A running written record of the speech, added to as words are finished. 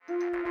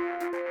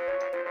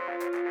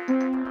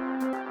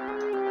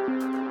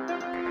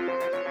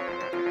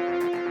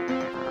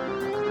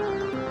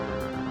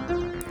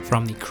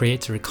From the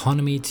creator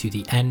economy to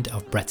the end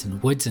of Bretton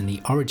Woods and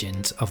the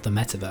origins of the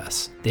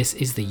metaverse, this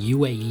is the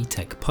UAE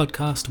Tech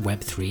Podcast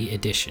Web3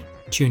 edition.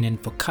 Tune in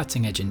for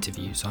cutting-edge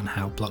interviews on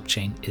how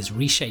blockchain is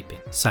reshaping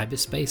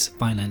cyberspace,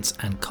 finance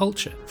and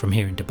culture from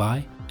here in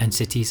Dubai and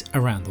cities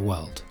around the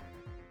world.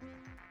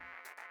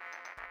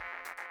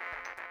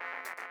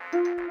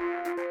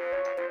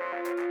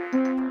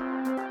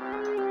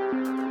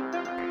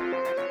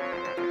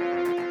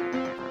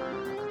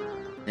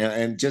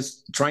 And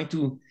just trying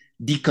to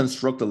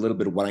deconstruct a little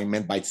bit of what I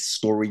meant by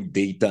story,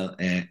 data,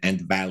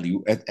 and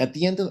value. At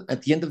the end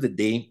of the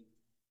day,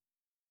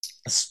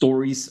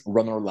 stories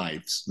run our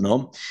lives.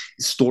 No,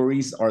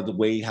 stories are the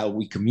way how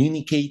we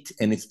communicate,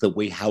 and it's the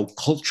way how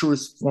culture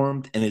is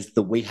formed, and it's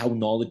the way how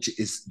knowledge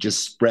is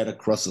just spread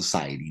across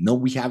society. No,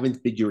 we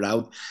haven't figured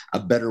out a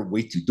better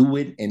way to do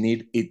it, and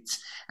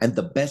and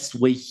the best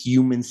way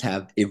humans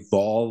have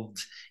evolved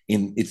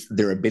in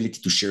their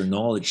ability to share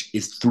knowledge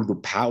is through the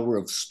power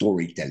of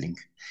storytelling.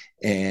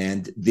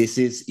 And this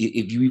is,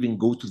 if you even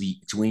go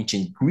to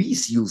ancient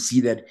Greece, you'll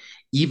see that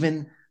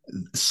even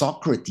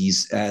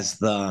Socrates, as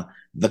the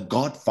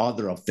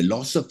godfather of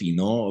philosophy,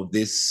 of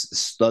this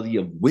study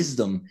of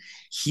wisdom,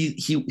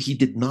 he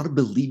did not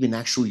believe in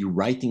actually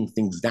writing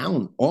things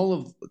down. All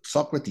of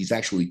Socrates'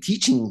 actually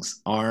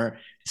teachings are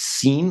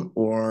seen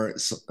or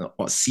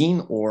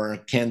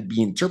can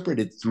be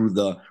interpreted through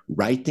the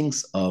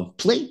writings of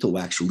Plato,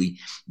 actually,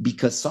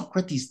 because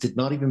Socrates did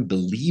not even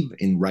believe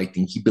in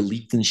writing. He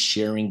believed in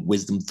sharing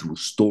wisdom through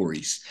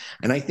stories.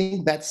 And I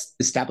think that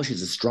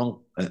establishes a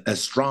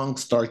strong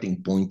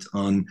starting point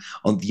on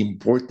the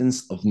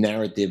importance of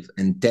narrative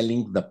and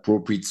telling the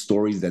appropriate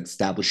stories that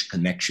establish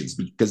connections,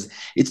 because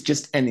it's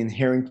just an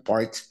inherent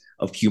part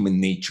of human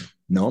nature.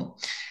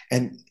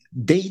 And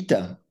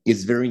data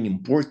is very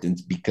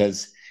important,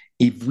 because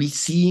if we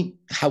see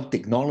how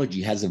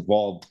technology has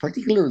evolved,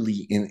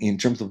 particularly in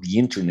terms of the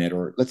internet,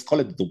 or let's call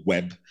it the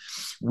web,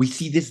 we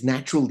see this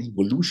natural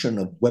evolution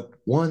of Web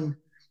 1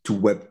 to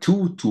Web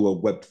 2 to a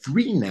Web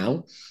 3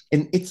 now.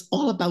 And it's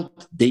all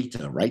about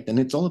data, right? And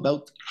it's all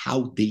about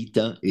how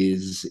data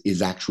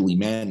is actually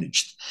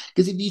managed.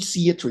 Because if you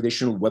see a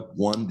traditional Web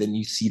 1, then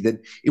you see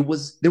that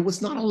there was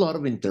not a lot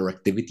of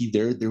interactivity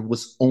there. There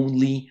was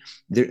only,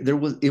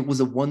 it was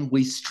a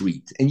one-way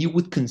street. And you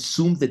would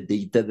consume the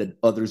data that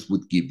others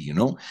would give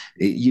you,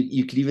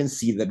 You could even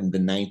see that in the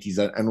 90s.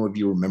 I don't know if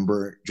you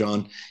remember,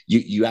 John,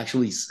 you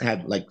actually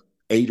had like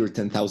 8,000 or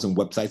 10,000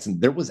 websites, and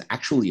there was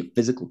actually a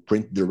physical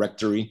print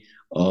directory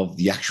of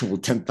the actual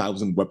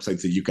 10,000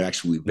 websites that you could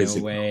actually visit.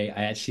 No way!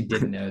 I actually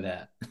didn't know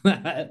that.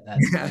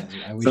 That's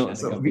crazy. I wish I had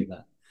a copy of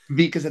that.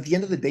 Because at the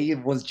end of the day,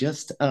 it was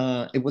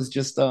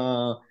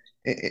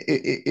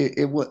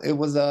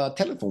a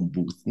telephone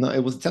booth. No,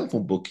 it was a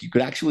telephone book. You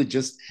could actually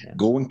just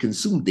go and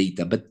consume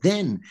data. But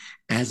then,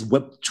 as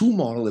Web 2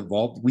 model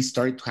evolved, we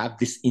started to have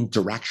this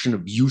interaction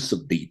of use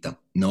of data,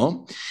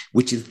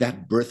 which is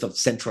that birth of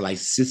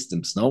centralized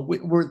systems,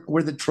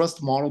 where the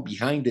trust model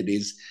behind it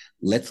is,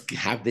 let's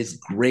have this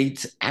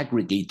great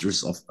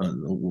aggregators of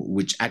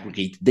which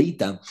aggregate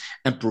data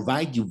and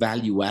provide you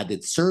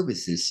value-added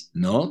services,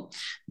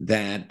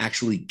 that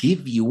actually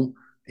give you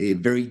a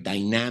very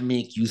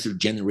dynamic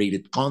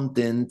user-generated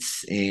content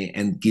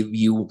and give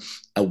you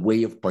a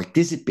way of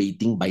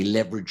participating by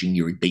leveraging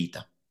your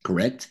data,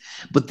 correct?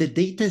 But the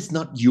data is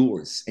not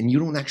yours, and you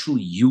don't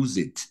actually use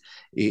it.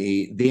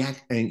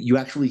 And you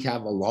actually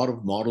have a lot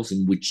of models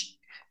in which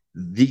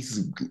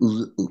these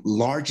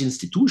large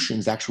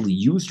institutions actually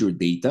use your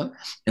data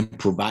and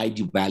provide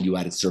you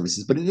value-added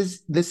services. But it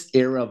is this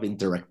era of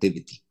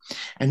interactivity.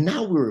 And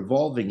now we're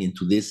evolving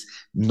into this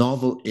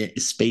novel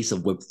space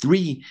of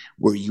Web3,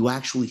 where you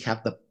actually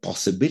have the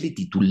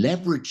possibility to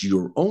leverage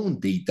your own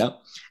data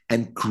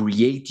and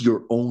create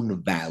your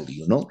own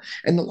value,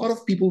 And a lot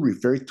of people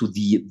refer to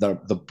the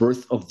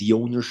birth of the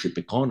ownership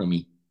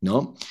economy,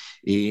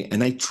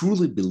 and I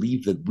truly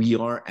believe that we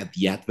are at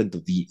the advent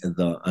of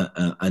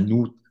a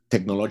new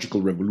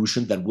technological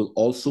revolution that will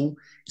also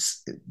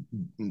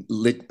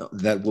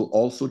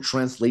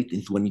translate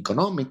into an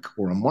economic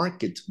or a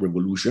market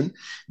revolution,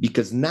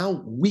 because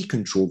now we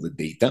control the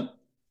data.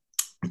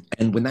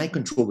 And when I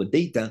control the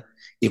data,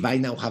 if I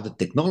now have a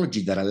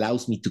technology that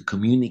allows me to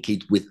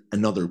communicate with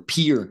another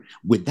peer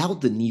without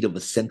the need of a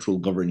central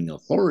governing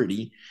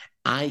authority,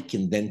 I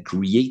can then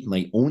create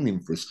my own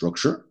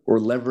infrastructure or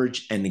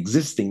leverage an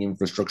existing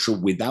infrastructure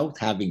without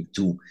having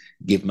to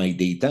give my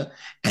data.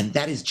 And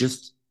that is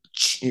just,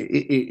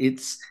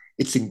 it's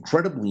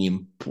incredibly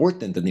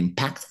important and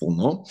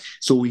impactful,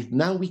 So if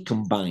now we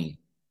combine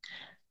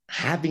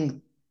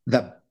having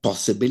the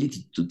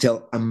possibility to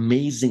tell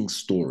amazing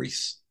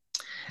stories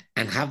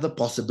and have the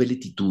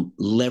possibility to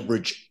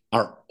leverage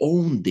our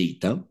own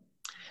data,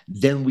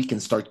 then we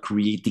can start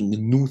creating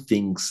new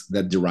things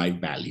that derive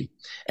value.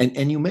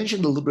 And you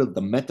mentioned a little bit of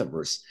the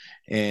metaverse,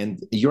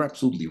 and you're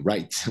absolutely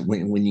right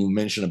when you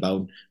mention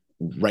about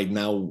right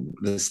now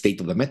the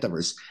state of the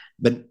metaverse.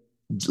 But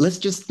let's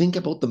just think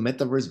about the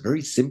metaverse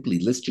very simply.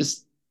 Let's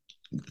just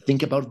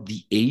think about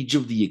the age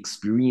of the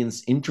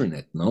experience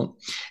internet,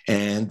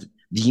 And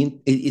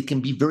it can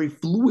be very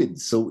fluid.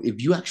 So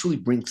if you actually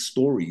bring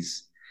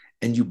stories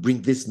and you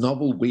bring this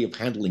novel way of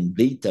handling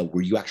data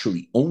where you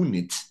actually own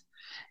it,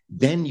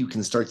 then you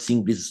can start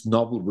seeing this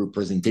novel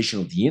representation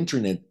of the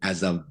internet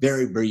as a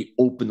very, very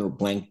open or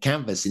blank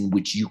canvas in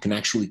which you can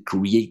actually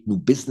create new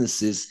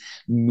businesses,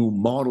 new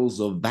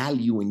models of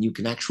value, and you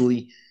can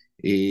actually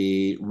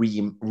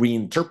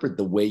reinterpret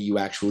the way you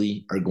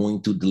actually are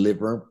going to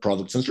deliver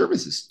products and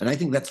services. And I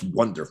think that's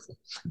wonderful.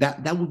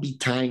 That would be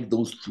tying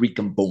those three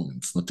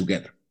components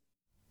together.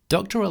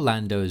 Dr.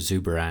 Orlando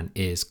Zuberan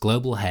is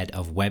Global Head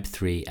of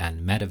Web3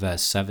 and Metaverse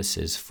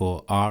Services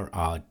for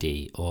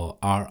RRD, or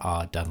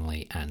R.R.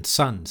 Donnelley and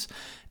Sons,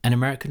 an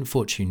American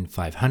Fortune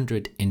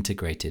 500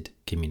 integrated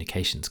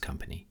communications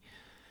company.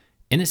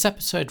 In this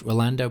episode,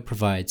 Rolando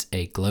provides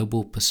a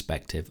global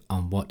perspective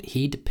on what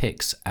he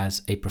depicts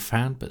as a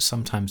profound but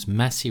sometimes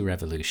messy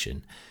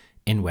revolution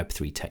in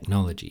Web3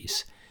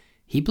 technologies.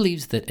 He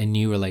believes that a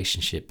new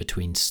relationship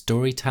between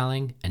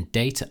storytelling and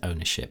data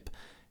ownership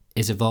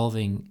is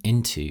evolving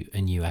into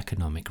a new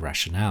economic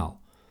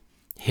rationale.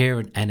 Here,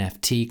 an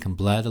NFT can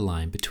blur the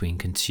line between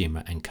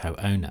consumer and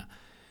co-owner.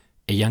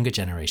 A younger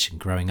generation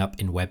growing up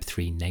in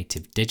Web3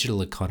 native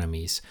digital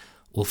economies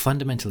will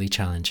fundamentally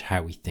challenge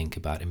how we think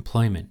about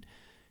employment.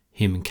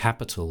 Human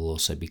capital will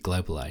also be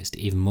globalized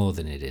even more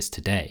than it is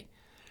today.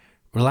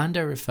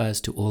 Rolando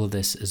refers to all of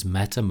this as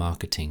meta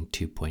marketing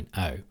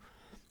 2.0.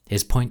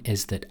 His point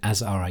is that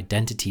as our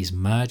identities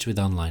merge with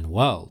online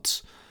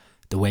worlds,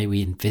 the way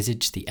we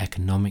envisage the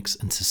economics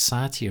and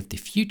society of the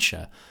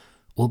future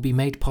will be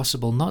made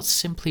possible not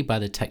simply by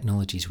the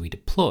technologies we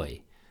deploy,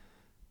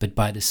 but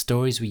by the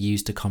stories we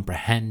use to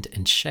comprehend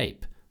and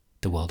shape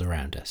the world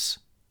around us.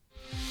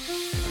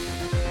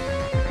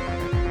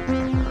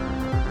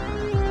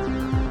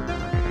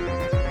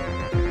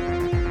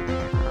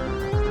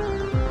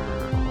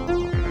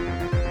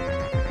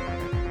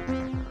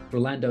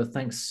 Rolando,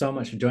 thanks so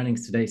much for joining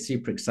us today.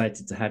 Super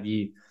excited to have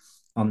you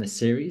on this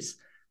series.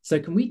 So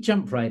can we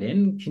jump right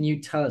in? Can you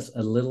tell us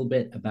a little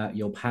bit about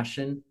your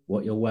passion,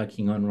 what you're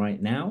working on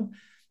right now,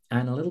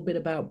 and a little bit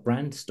about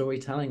brand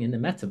storytelling in the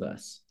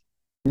metaverse?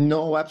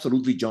 No,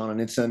 absolutely, John,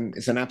 and it's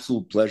an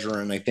absolute pleasure,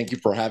 and I thank you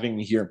for having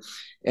me here.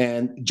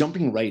 And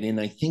jumping right in,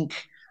 I think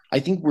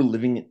we're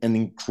living an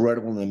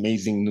incredible and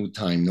amazing new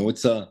time. No,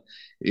 it's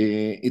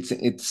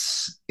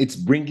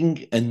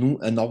bringing a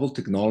novel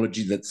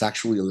technology that's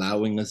actually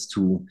allowing us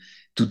to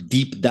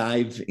deep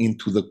dive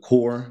into the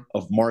core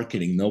of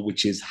marketing, no,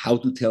 which is how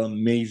to tell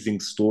amazing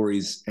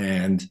stories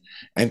and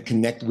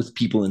connect with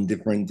people in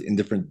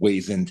different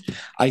ways. And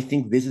I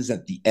think this is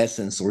at the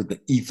essence or the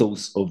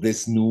ethos of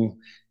this new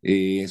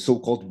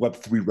so-called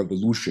Web3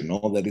 revolution, no,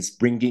 that is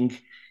bringing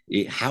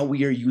how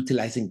we are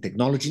utilizing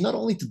technology not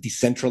only to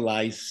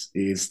decentralize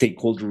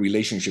stakeholder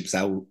relationships,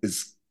 how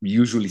it's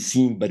usually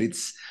seen, but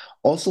it's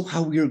also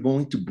how we are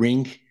going to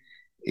bring,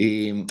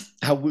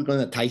 how we're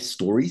going to tie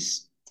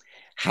stories,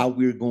 how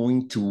we're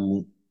going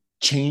to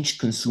change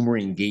consumer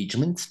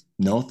engagement,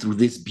 through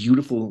these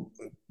beautiful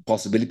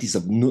possibilities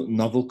of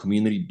novel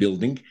community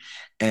building,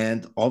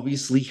 and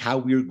obviously how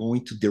we're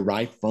going to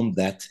derive from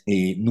that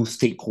a new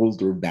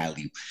stakeholder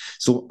value.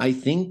 So I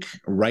think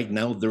right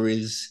now there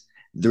is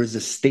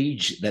a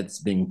stage that's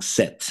being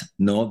set,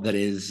 that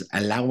is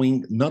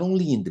allowing not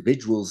only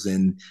individuals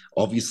and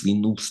obviously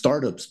new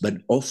startups, but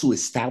also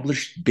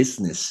established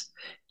business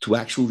to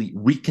actually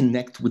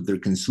reconnect with their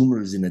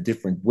consumers in a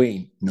different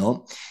way,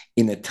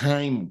 in a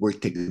time where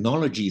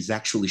technology is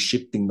actually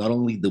shifting not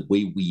only the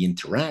way we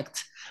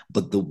interact,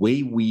 but the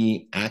way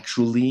we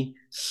actually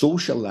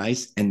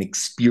socialize and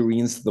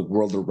experience the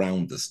world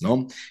around us,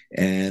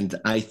 And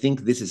I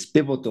think this is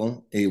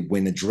pivotal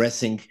when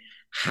addressing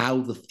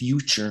how the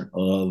future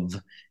of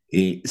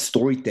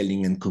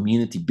storytelling and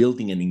community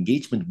building and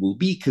engagement will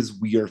be, because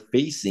we are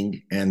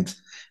facing, and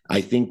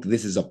I think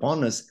this is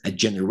upon us, a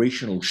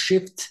generational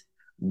shift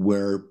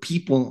where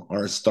people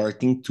are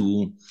starting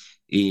to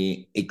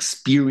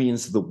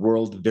experience the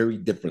world very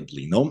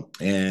differently,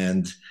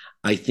 And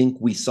I think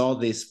we saw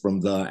this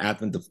from the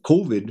advent of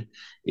COVID,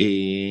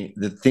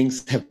 that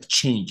things have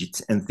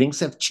changed, and things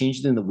have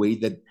changed in a way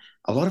that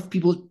a lot of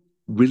people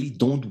really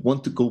don't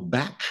want to go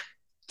back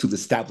to the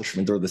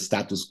establishment or the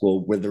status quo,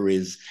 whether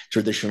it's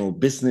traditional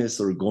business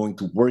or going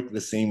to work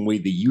the same way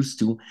they used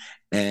to.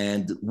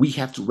 And we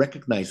have to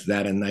recognize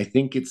that. And I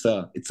think it's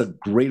a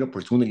great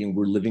opportunity, and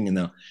we're living in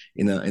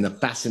a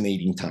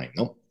fascinating time.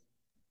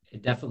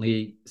 It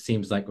definitely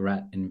seems like we're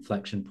at an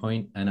inflection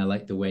point, and I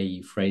like the way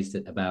you phrased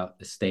it about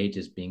the stage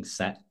is being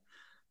set.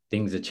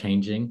 Things are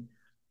changing.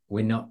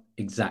 We're not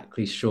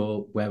exactly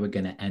sure where we're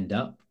going to end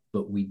up,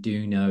 but we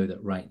do know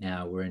that right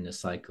now we're in a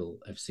cycle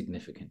of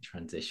significant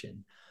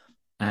transition.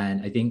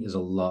 And I think there's a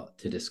lot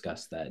to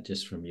discuss there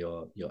just from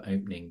your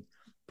opening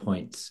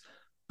points.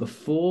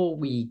 Before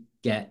we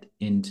get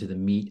into the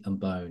meat and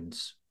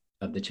bones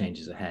of the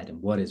changes ahead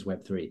and what is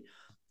Web3,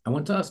 I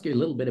want to ask you a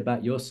little bit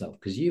about yourself,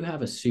 because you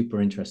have a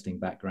super interesting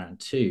background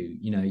too.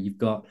 You've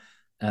got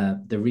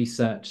the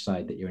research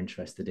side that you're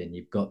interested in.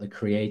 You've got the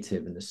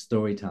creative and the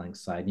storytelling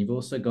side. And you've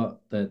also got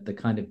the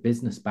kind of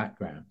business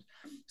background.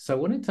 So I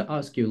wanted to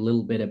ask you a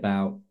little bit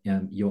about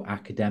your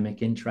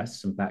academic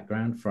interests and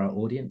background for our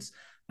audience,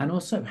 and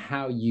also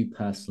how you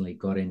personally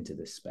got into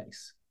this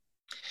space.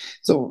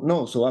 So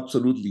no, so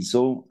absolutely.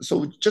 So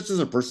just as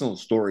a personal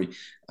story,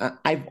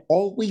 I've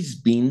always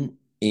been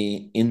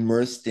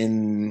immersed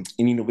in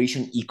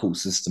innovation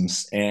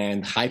ecosystems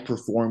and high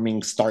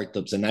performing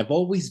startups, and I've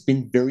always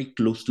been very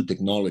close to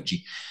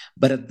technology.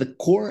 But at the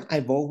core,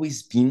 I've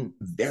always been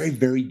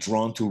very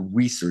drawn to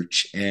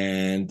research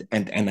and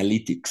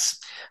analytics.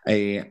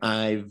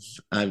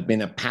 I've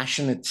been a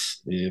passionate.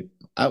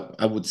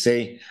 I would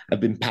say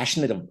I've been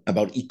passionate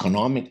about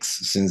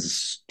economics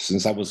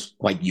since I was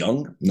quite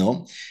young.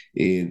 No,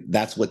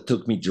 that's what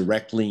took me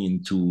directly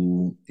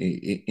into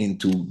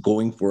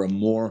going for a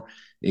more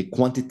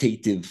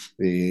quantitative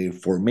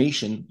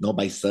formation, not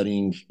by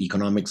studying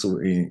economics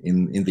or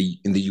in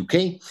the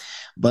UK,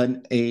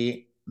 but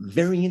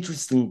very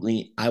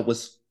interestingly, I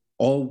was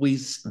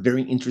always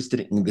very interested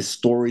in the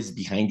stories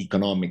behind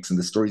economics and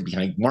the stories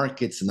behind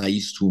markets, and I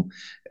used to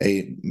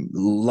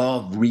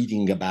love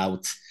reading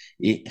about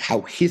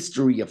how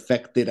history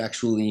affected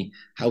actually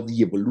how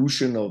the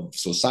evolution of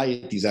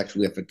societies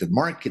actually affected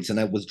markets. And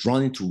I was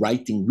drawn into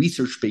writing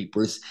research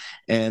papers,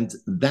 and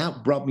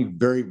that brought me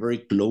very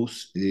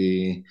close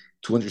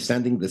to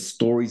understanding the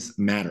stories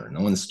matter,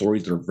 no? And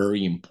stories are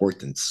very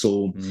important.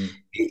 So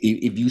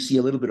if you see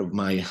a little bit of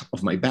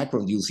my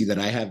background, you'll see that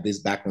I have this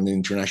background in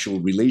international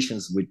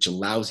relations, which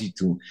allows you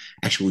to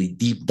actually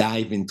deep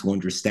dive into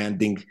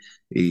understanding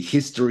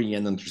history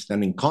and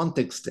understanding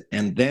context.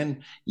 And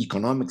then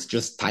economics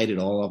just tied it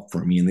all up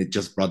for me, and it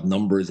just brought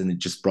numbers, and it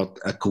just brought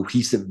a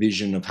cohesive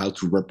vision of how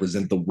to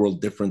represent the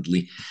world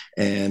differently.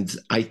 And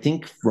I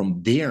think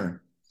from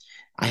there,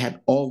 I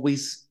had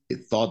always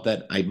thought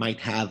that I might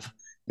have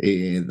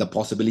the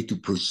possibility to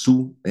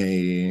pursue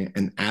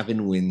an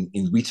avenue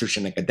in research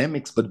and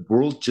academics, but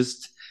world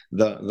just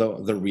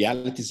the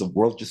realities of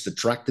world just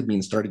attracted me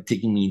and started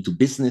taking me into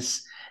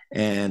business.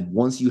 And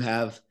once you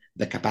have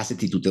the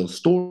capacity to tell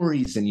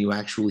stories and you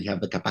actually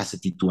have the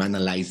capacity to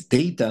analyze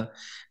data,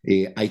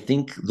 I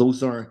think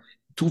those are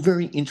two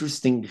very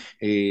interesting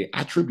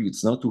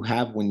attributes now to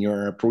have when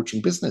you're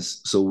approaching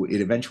business. So it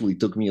eventually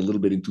took me a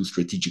little bit into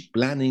strategic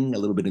planning, a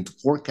little bit into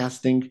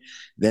forecasting,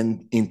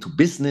 then into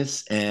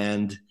business.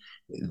 And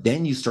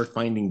then you start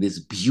finding this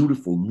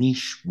beautiful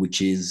niche,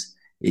 which is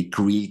a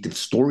creative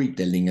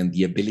storytelling and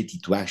the ability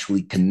to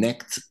actually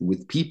connect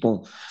with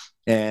people.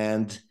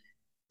 And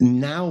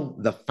now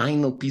the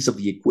final piece of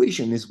the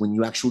equation is when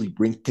you actually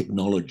bring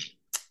technology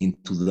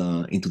into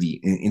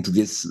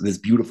this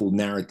beautiful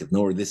narrative,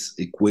 no, or this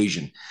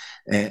equation,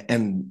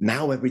 and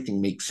now everything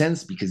makes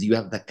sense because you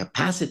have the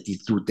capacity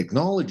through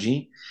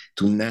technology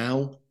to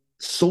now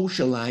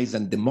socialize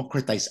and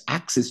democratize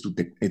access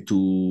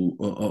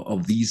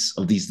of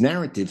these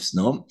narratives,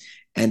 no.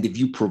 And if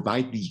you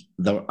provide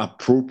the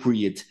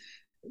appropriate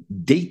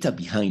data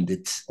behind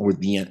it or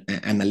the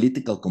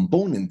analytical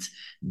component,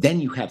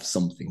 then you have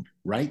something,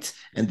 right?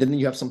 And then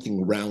you have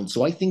something around.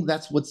 So I think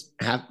that's what's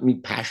had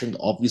me passionate,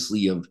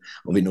 obviously, of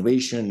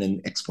innovation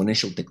and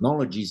exponential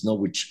technologies, no,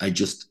 which I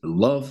just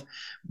love,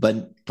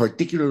 but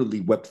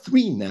particularly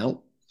Web3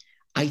 now.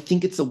 I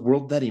think it's a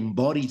world that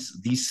embodies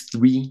these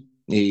three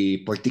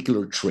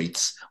particular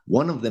traits.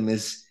 One of them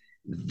is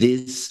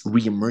this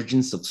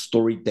reemergence of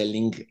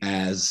storytelling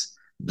as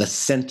the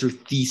center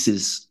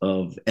thesis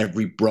of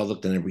every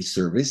product and every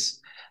service.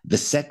 The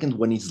second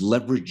one is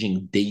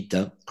leveraging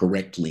data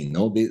correctly.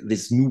 No,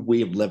 this new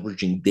way of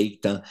leveraging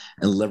data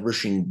and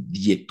leveraging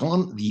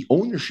the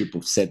ownership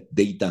of said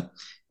data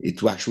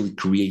to actually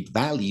create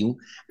value.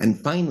 And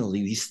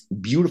finally, this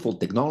beautiful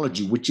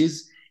technology, which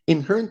is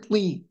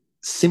inherently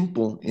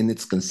simple in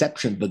its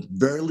conception, but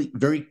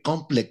very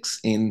complex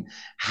in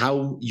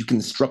how you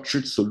can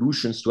structure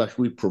solutions to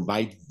actually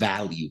provide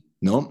value.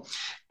 No,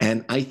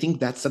 and I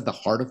think that's at the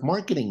heart of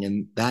marketing,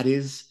 and that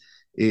is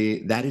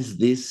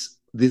this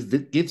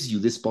that gives you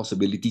this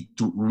possibility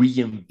to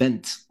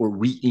reinvent or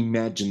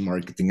reimagine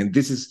marketing. And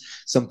this is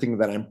something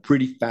that I'm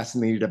pretty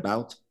fascinated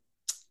about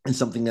and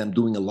something that I'm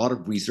doing a lot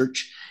of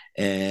research,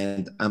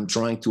 and I'm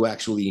trying to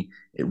actually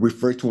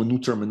refer to a new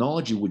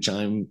terminology, which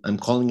I'm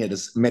calling it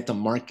as meta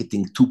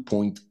marketing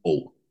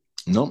 2.0.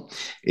 No,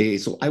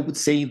 so I would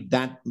say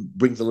that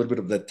brings a little bit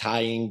of the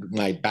tying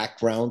my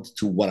background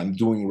to what I'm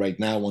doing right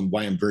now and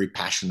why I'm very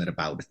passionate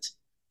about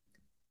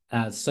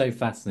it. So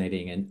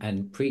fascinating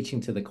and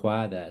preaching to the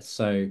choir there.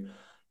 So,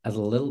 as a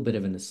little bit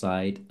of an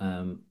aside,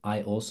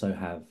 I also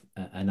have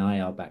an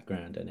IR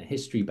background and a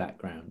history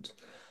background.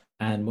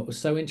 And what was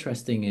so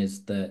interesting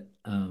is that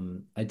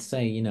I'd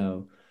say,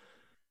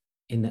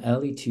 in the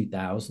early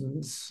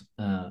 2000s,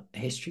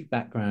 history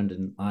background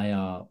and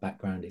IR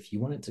background, if you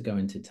wanted to go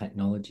into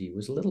technology,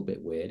 was a little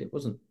bit weird. It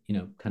wasn't,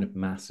 kind of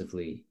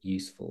massively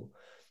useful.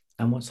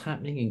 And what's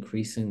happening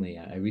increasingly,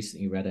 I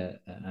recently read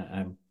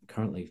I'm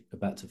currently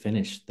about to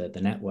finish the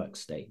Network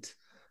State,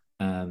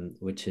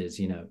 which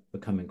is,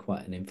 becoming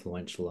quite an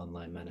influential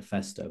online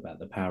manifesto about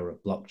the power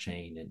of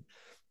blockchain and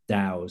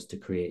DAOs to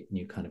create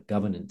new kind of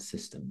governance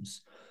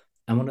systems.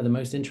 And one of the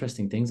most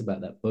interesting things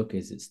about that book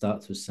is it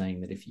starts with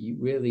saying that if you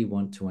really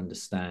want to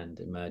understand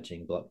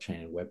emerging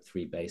blockchain and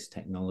Web3 based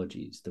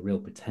technologies, the real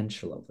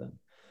potential of them,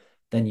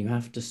 then you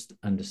have to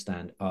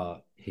understand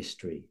art,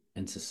 history,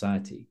 and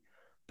society,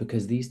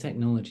 because these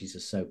technologies are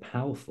so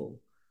powerful,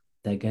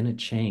 they're going to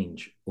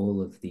change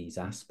all of these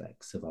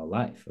aspects of our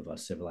life, of our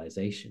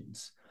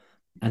civilizations.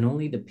 And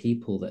only the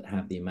people that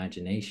have the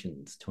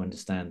imaginations to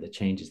understand the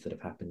changes that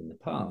have happened in the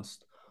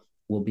past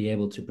will be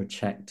able to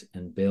project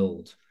and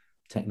build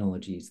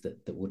technologies that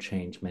will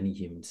change many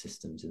human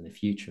systems in the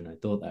future. And I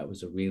thought that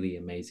was a really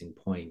amazing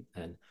point.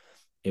 And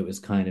it was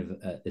kind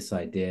of this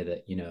idea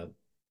that, you know,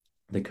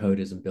 the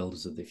coders and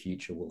builders of the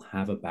future will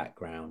have a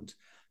background,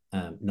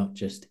 not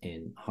just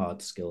in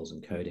hard skills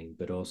and coding,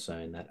 but also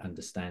in that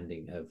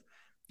understanding of,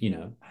 you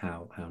know,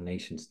 how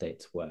nation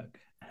states work,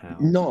 how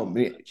No,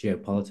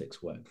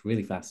 geopolitics work.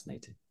 Really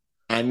fascinating.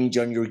 I mean,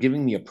 John, you're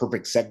giving me a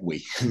perfect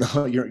segue.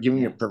 No, you're giving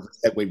me a Yeah. perfect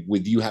segue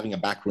with you having a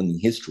background in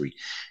history.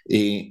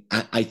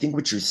 I think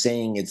what you're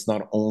saying, it's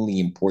not only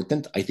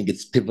important, I think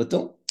it's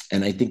pivotal.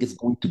 And I think it's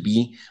going to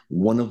be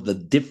one of the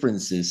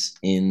differences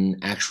in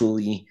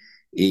actually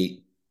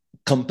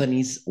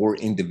companies or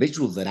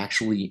individuals that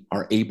actually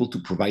are able to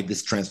provide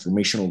this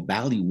transformational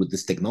value with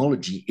this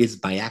technology is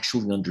by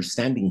actually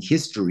understanding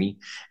history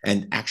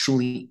and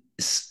actually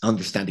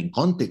understanding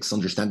context,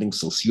 understanding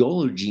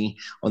sociology,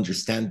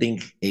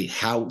 understanding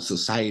how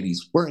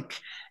societies work.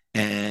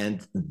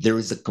 And there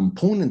is a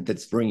component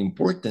that's very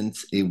important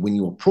when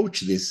you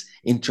approach this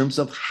in terms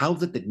of how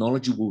the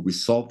technology will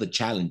resolve the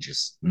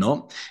challenges,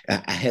 no,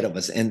 ahead of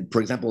us. And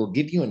for example, I'll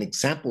give you an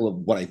example of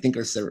what I think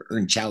are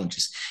certain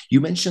challenges.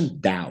 You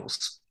mentioned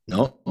DAOs.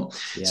 No,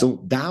 Yeah. so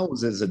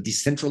DAOs as a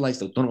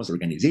decentralized autonomous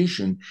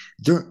organization,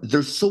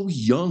 they're so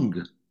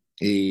young,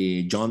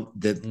 John,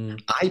 that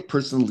Mm. I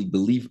personally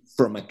believe,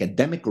 from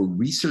academic or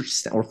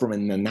research or from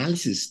an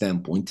analysis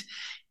standpoint,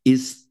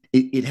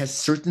 it has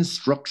certain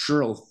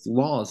structural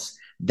flaws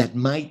that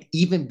might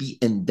even be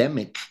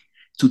endemic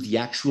to the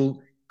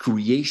actual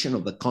creation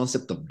of the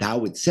concept of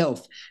DAO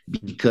itself,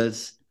 Mm.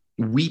 because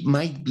we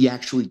might be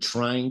actually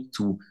trying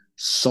to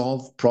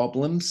solve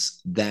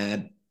problems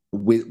that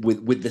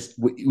with this,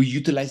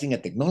 utilizing a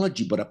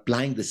technology but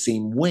applying the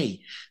same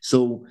way.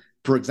 So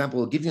for example,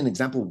 I'll give you an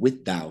example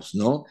with DAOs.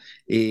 No,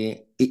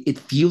 it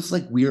feels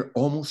like we're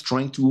almost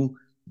trying to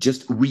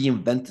just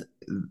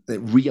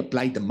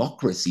reapply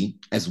democracy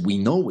as we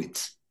know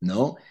it.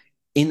 No,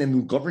 in a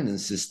new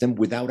governance system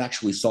without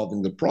actually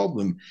solving the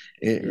problem.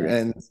 Yeah.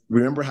 And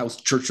remember how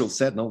Churchill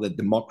said, no, that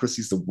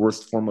democracy is the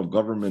worst form of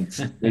government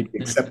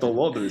except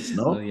all others.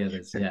 Oh No, yeah,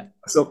 that's yeah.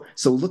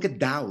 so look at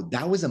DAO.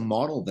 DAO is a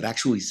model that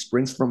actually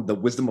springs from the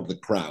wisdom of the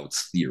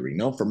crowds theory,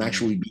 no, from Mm.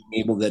 actually being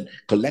able that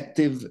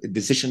collective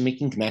decision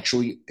making can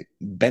actually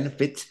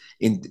benefit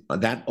in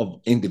that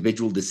of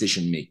individual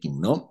decision making,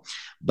 no.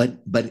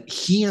 But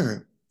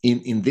here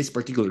in this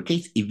particular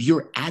case, if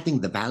you're adding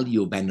the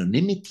value of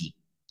anonymity,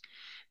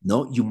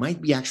 no, you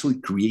might be actually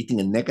creating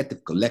a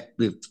negative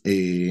collective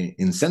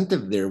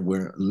incentive there,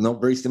 where, no,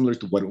 very similar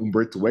to what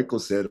Umberto Eco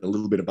said a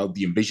little bit about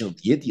the invasion of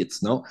the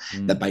idiots, no,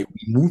 that Mm. by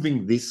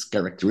removing this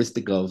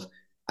characteristic of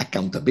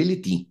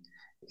accountability,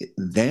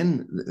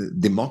 then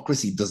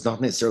democracy does not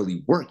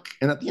necessarily work.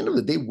 And at the end of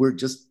the day, we're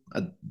just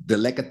a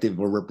delegative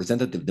or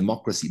representative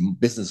democracy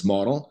business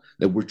model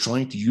that we're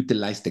trying to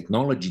utilize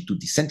technology to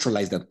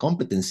decentralize that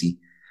competency.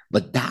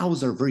 But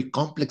DAOs are very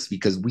complex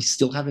because we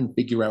still haven't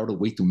figured out a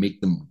way to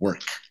make them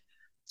work.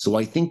 So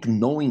I think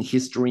knowing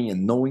history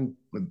and knowing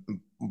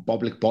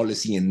public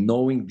policy and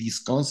knowing these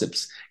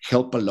concepts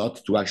help a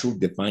lot to actually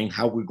define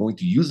how we're going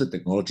to use the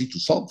technology to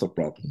solve the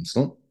problems.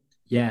 No?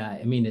 Yeah,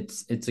 I mean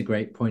it's a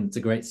great point. It's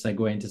a great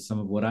segue into some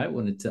of what I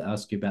wanted to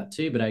ask you about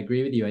too. But I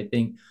agree with you. I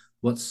think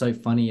what's so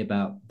funny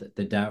about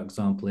the DAO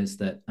example is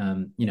that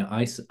you know,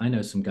 I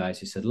know some guys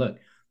who said, look,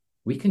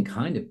 we can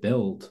kind of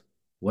build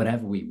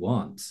whatever we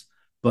want,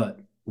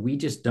 but we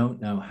just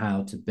don't know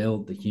how to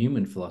build the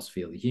human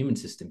philosophy or the human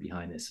system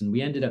behind this. And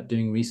we ended up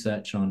doing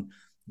research on,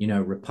 you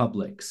know,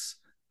 republics,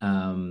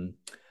 um,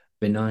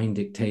 benign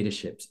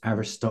dictatorships,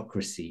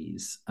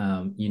 aristocracies,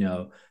 you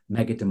know,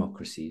 mega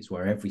democracies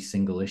where every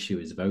single issue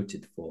is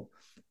voted for,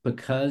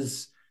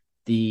 because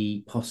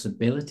the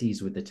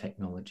possibilities with the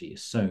technology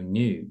is so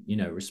new, you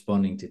know,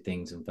 responding to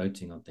things and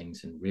voting on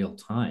things in real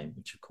time,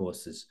 which of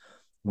course is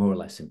more or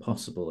less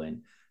impossible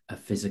in a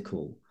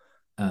physical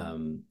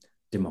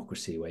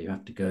democracy where you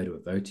have to go to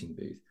a voting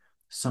booth.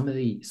 Some of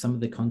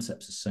the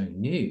concepts are so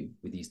new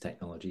with these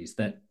technologies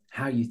that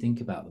how you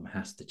think about them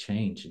has to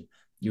change, and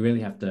you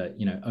really have to,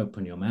 you know,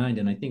 open your mind.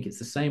 And I think it's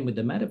the same with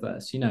the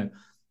metaverse. You know,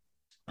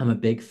 I'm a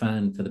big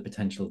fan for the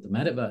potential of the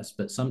metaverse,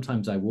 but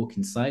sometimes I walk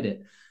inside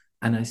it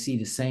and I see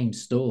the same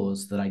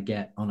stores that I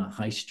get on a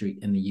high street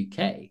in the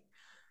UK.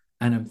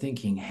 And I'm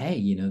thinking, hey,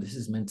 you know, this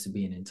is meant to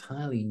be an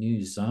entirely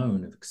new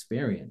zone of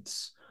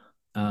experience.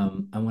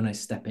 And when I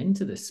step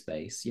into this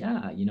space,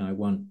 yeah, you know, I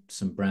want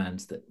some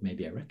brands that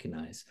maybe I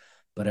recognize,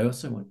 but I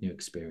also want new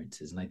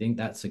experiences. And I think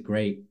that's a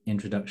great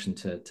introduction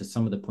to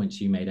some of the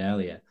points you made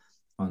earlier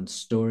on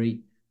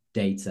story,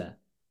 data,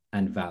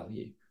 and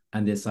value.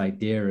 and this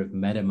idea of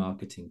meta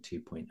marketing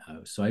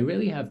 2.0. So I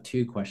really have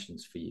two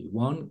questions for you.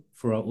 One,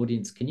 for our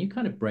audience, can you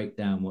kind of break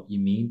down what you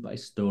mean by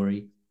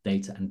story,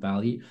 data, and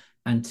value?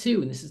 And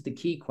two, and this is the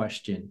key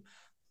question,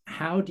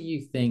 how do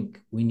you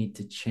think we need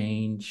to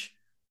change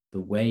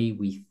the way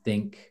we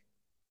think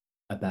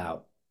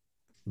about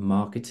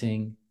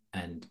marketing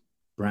and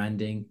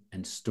branding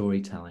and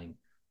storytelling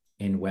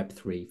in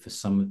Web3 for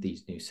some of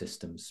these new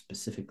systems,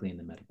 specifically in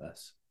the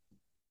metaverse?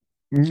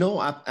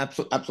 No,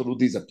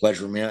 absolutely, is a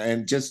pleasure, man.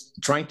 And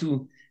just trying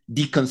to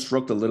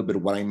deconstruct a little bit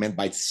of what I meant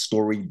by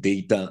story,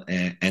 data,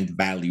 and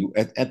value.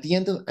 At the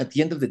end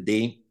of the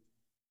day,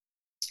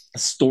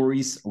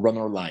 stories run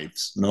our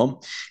lives. No,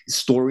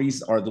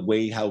 stories are the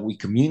way how we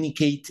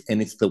communicate,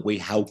 and it's the way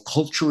how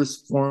culture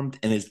is formed,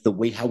 and it's the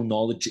way how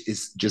knowledge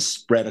is just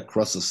spread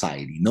across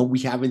society. No, we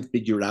haven't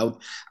figured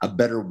out a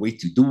better way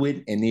to do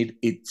it, and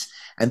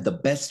and the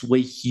best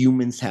way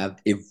humans have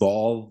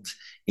evolved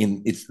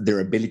in their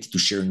ability to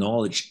share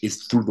knowledge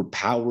is through the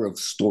power of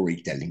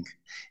storytelling.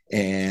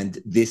 And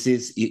this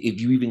is, if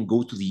you even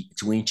go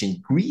to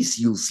ancient Greece,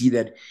 you'll see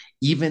that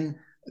even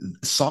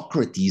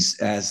Socrates,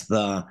 as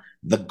the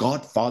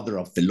godfather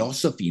of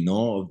philosophy,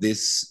 of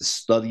this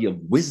study of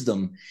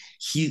wisdom,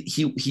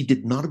 he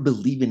did not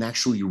believe in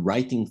actually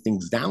writing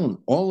things down.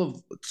 All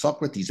of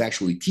Socrates'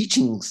 actually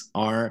teachings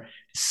are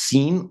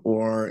seen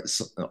or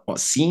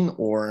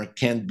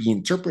can be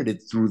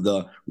interpreted through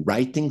the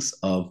writings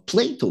of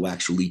Plato,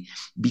 actually,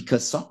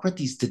 because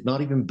Socrates did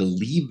not even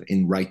believe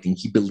in writing.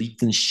 He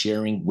believed in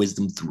sharing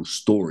wisdom through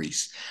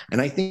stories. And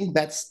I think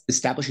that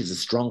establishes a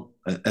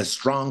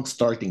strong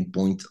starting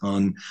point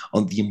on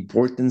the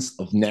importance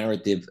of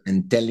narrative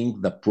and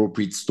telling the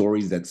appropriate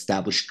stories that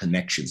establish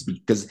connections,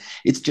 because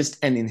it's just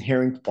an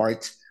inherent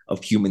part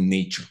of human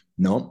nature.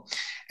 No,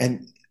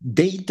 and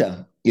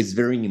data is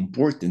very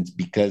important,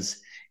 because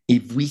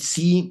if we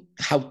see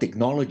how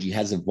technology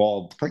has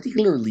evolved,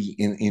 particularly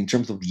in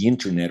terms of the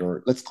internet,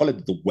 or let's call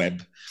it the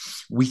web,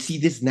 we see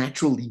this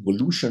natural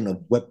evolution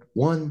of Web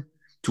 1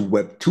 to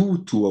Web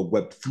 2 to a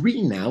Web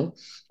 3 now.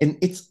 And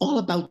it's all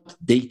about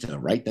data,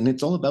 right? And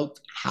it's all about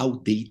how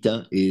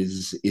data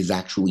is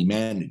actually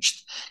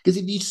managed. Because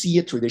if you see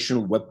a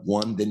traditional Web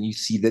 1, then you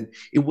see that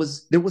there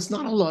was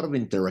not a lot of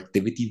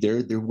interactivity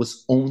there. There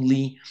was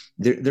only,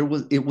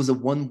 it was a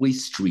one-way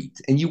street,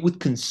 and you would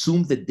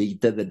consume the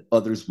data that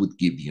others would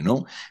give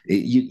you,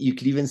 You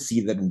could even see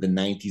that in the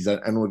 90s.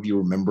 I don't know if you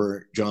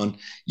remember, John,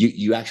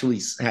 you actually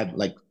had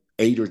like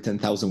 8 or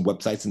 10,000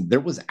 websites, and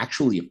there was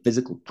actually a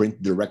physical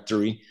print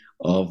directory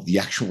of the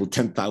actual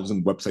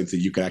 10,000 websites that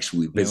you could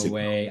actually visit. No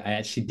way! I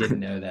actually didn't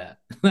know that.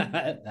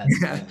 That's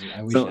crazy.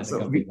 I wish I had a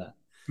copy of that.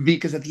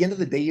 Because at the end of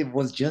the day, it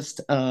was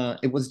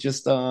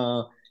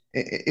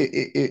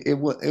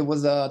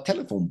a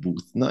telephone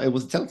booth. No, it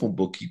was a telephone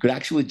book. You could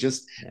actually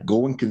just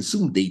go and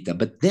consume data.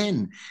 But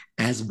then,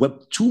 as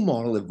Web 2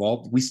 model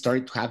evolved, we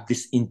started to have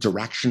this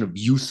interaction of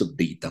use of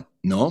data,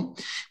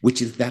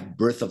 which is that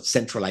birth of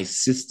centralized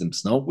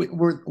systems,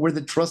 where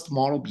the trust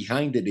model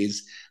behind it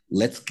is,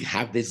 let's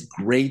have this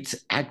great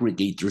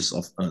aggregators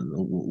of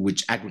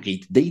which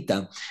aggregate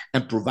data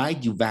and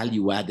provide you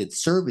value-added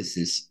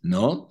services,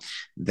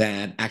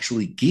 that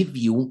actually give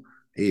you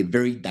a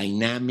very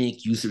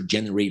dynamic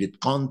user-generated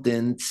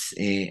content,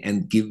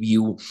 and give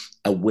you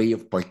a way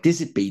of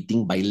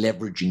participating by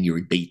leveraging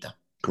your data.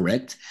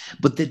 Correct?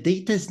 But the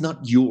data is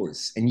not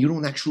yours, and you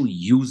don't actually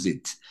use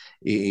it.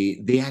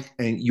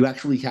 And you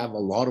actually have a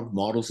lot of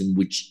models in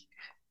which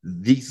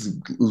these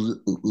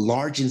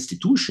large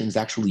institutions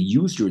actually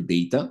use your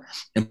data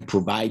and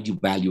provide you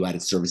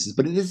value-added services.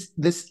 But it is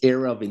this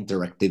era of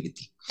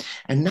interactivity.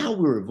 And now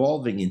we're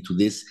evolving into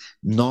this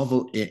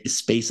novel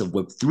space of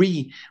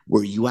Web3,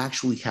 where you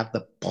actually have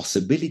the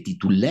possibility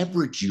to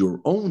leverage your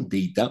own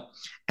data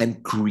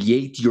and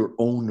create your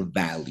own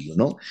value.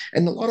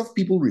 And a lot of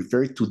people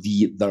refer to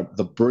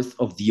the birth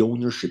of the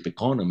ownership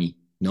economy.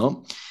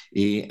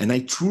 And I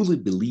truly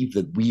believe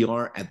that we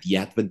are at the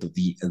advent of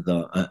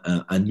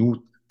a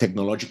new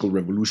technological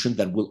revolution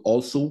that will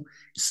also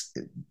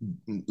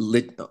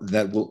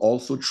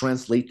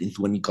translate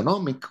into an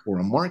economic or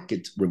a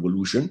market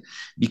revolution,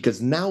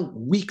 because now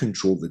we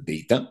control the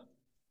data.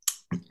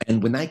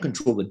 And when I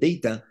control the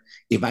data,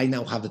 if I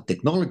now have a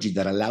technology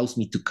that allows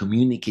me to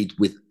communicate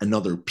with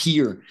another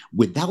peer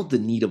without the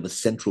need of a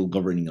central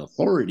governing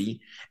authority,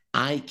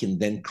 I can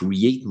then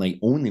create my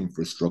own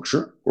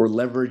infrastructure or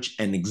leverage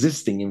an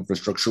existing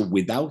infrastructure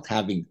without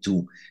having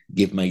to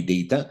give my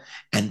data.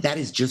 And that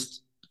is just,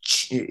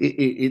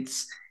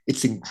 it's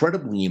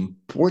incredibly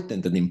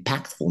important and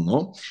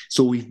impactful,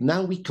 So if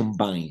now we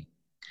combine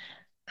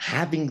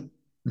having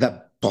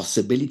the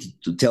possibility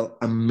to tell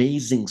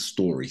amazing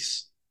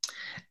stories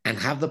and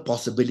have the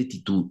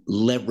possibility to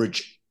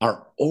leverage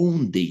our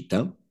own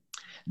data,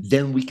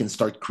 then we can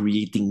start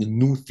creating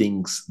new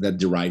things that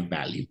derive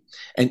value.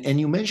 And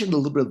you mentioned a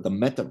little bit of the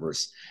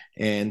metaverse,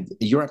 and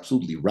you're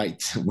absolutely right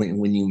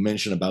when you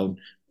mention about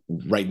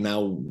right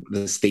now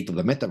the state of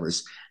the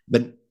metaverse.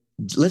 But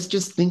let's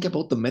just think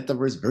about the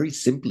metaverse very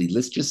simply.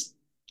 Let's just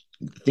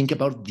think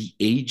about the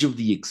age of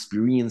the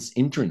experience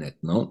internet,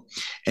 no?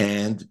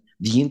 And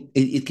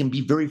it can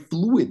be very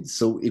fluid.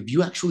 So if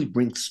you actually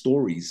bring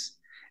stories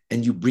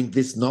and you bring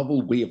this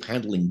novel way of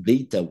handling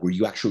data where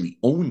you actually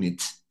own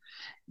it,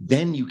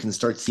 then you can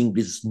start seeing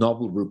this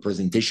novel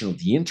representation of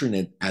the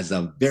internet as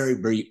a very,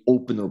 very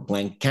open or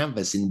blank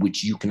canvas in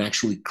which you can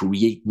actually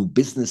create new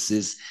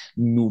businesses,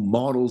 new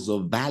models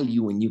of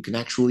value, and you can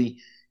actually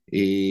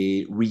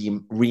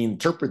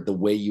reinterpret the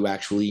way you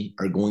actually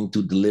are going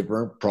to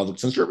deliver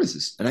products and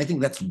services. And I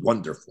think that's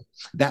wonderful.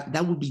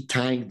 That would be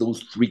tying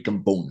those three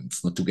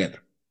components together.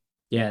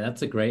 Yeah,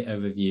 that's a great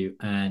overview.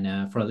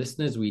 And for our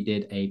listeners, we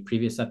did a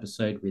previous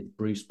episode with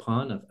Bruce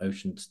Pan of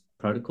Ocean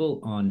Protocol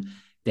on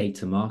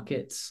data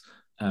markets,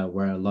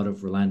 where a lot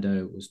of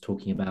Rolando was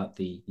talking about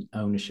the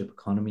ownership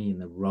economy and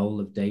the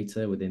role of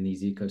data within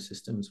these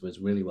ecosystems was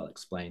really well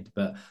explained.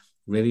 But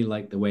really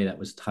like the way that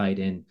was tied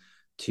in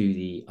to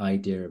the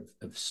idea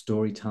of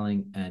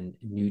storytelling and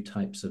new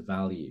types of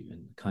value,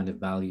 and the kind of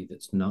value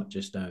that's not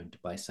just owned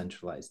by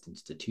centralized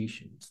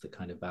institutions, the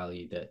kind of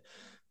value that,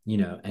 you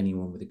know,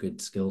 anyone with a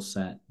good skill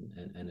set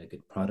and a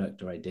good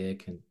product or idea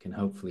can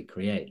hopefully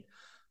create.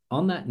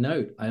 On that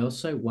note, I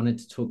also wanted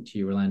to talk to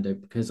you, Rolando,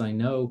 because I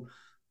know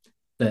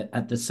that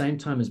at the same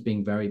time as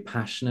being very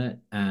passionate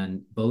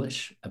and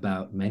bullish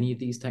about many of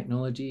these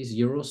technologies,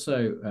 you're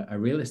also a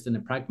realist and a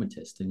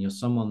pragmatist, and you're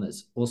someone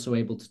that's also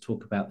able to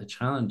talk about the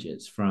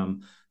challenges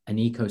from an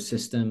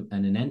ecosystem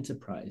and an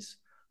enterprise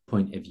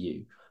point of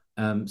view.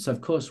 So of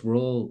course, we're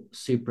all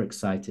super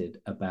excited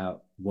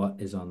about what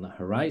is on the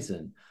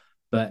horizon,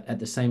 but at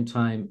the same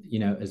time, you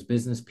know, as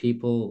business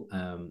people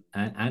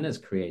and as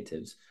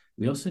creatives,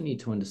 we also need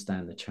to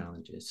understand the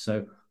challenges.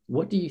 So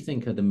what do you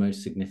think are the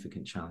most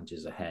significant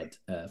challenges ahead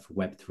for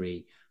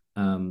Web3,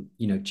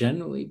 you know,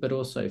 generally, but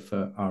also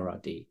for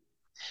RRD?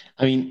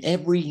 I mean,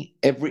 every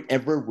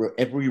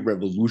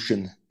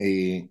revolution,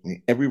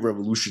 every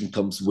revolution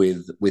comes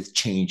with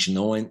change, you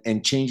know,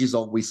 and change is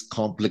always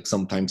complex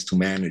sometimes to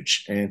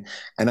manage, and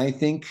I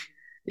think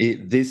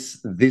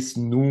this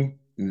new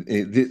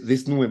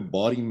this new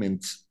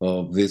embodiment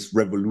of this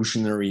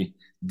revolutionary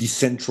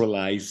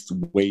decentralized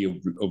way of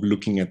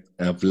looking at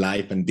of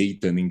life and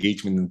data and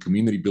engagement and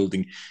community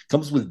building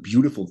comes with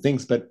beautiful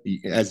things, but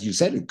as you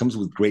said, it comes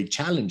with great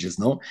challenges,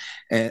 no?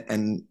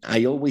 And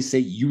I always say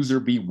user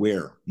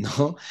beware,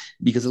 no?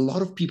 Because a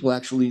lot of people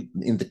actually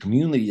in the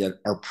community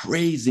are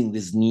praising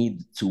this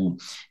need to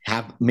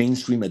have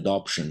mainstream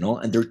adoption, no?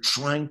 And they're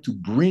trying to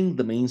bring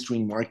the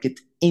mainstream market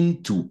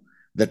into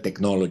the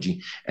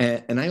technology.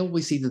 And I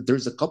always say that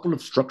there's a couple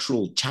of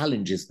structural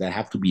challenges that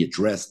have to be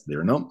addressed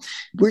there, no?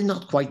 We're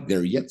not quite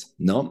there yet,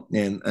 no?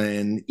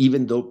 And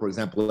even though, for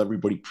example,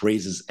 everybody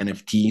praises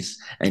NFTs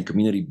and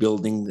community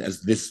building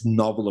as this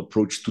novel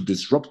approach to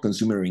disrupt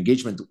consumer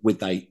engagement,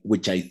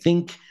 which I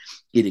think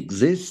it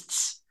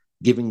exists,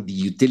 giving the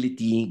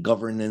utility,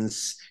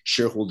 governance,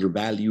 shareholder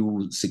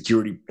value,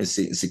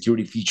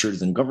 security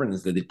features, and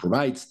governance that it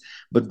provides.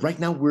 But right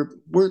now, we're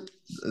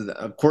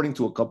according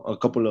to a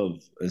couple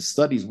of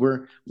studies,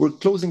 we're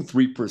closing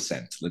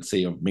 3%, let's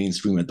say, of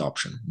mainstream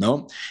adoption.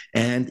 No,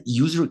 and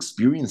user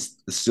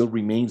experience still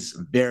remains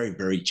very,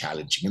 very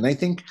challenging. And I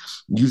think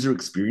user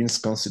experience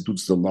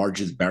constitutes the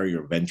largest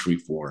barrier of entry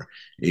for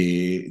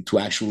to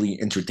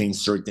actually entertain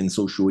certain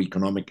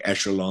socioeconomic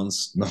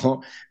echelons.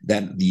 No,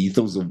 that the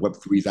ethos of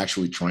Web3 is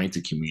actually trying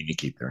to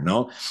communicate there.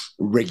 No,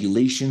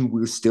 regulation,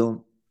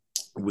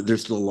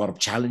 there's still a lot of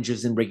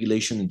challenges in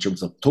regulation in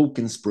terms of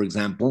tokens, for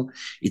example.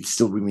 It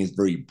still remains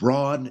very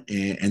broad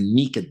and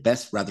meek at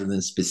best rather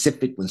than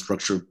specific when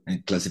structured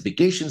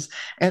classifications.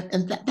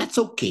 And that's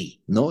okay.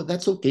 No,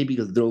 that's okay,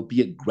 because there will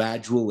be a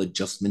gradual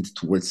adjustment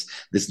towards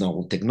this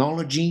novel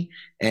technology,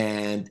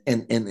 and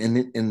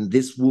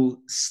this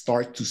will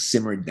start to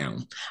simmer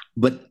down.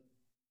 But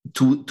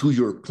to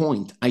your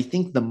point, I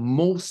think the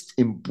most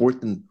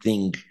important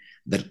thing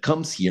that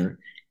comes here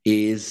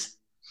is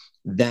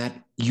that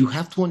you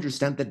have to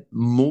understand that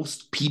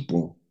most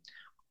people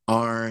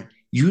are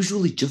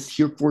usually just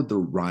here for the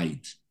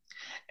ride.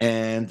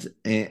 And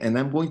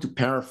I'm going to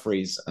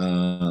paraphrase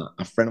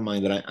a friend of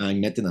mine that I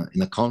met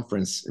in a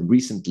conference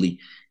recently.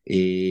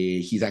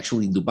 He's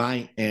actually in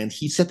Dubai, and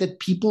he said that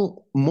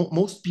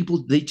most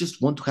people, they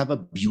just want to have a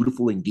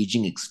beautiful,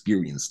 engaging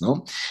experience,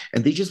 no?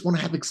 And they just want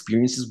to have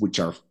experiences which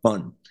are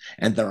fun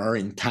and that are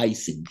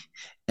enticing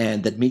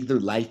and that make their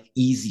life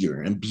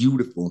easier and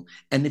beautiful.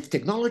 And if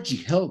technology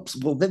helps,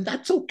 well, then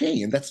that's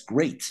okay and that's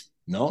great.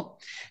 No,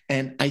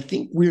 and I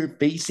think we're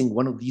facing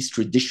one of these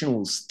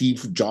traditional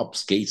Steve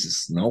Jobs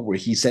cases, no, where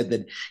he said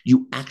that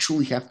you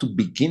actually have to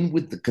begin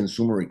with the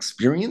consumer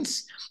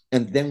experience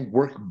and then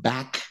work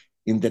back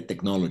in the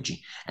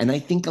technology. And I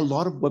think a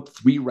lot of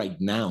Web3 right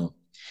now,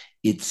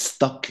 it's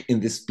stuck in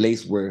this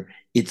place where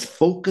it's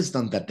focused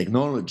on that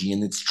technology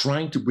and it's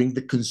trying to bring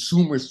the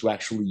consumers to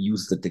actually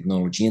use the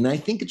technology. And I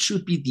think it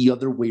should be the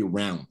other way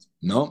around,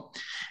 no?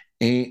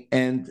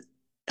 And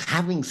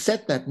having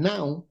said that,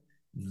 now,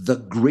 the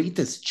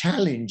greatest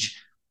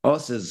challenge,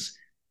 us as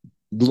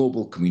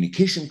global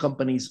communication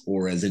companies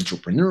or as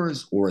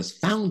entrepreneurs or as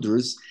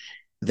founders,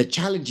 the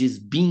challenge is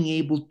being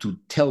able to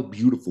tell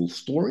beautiful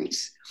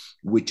stories,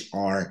 which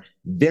are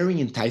very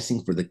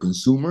enticing for the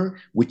consumer,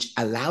 which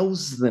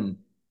allows them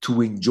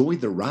to enjoy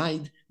the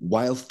ride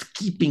whilst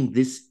keeping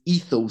this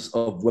ethos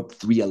of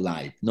Web3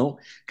 alive. No,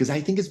 because I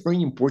think it's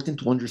very important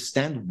to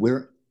understand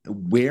where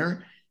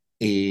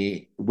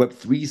a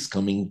Web3 is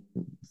coming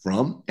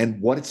from and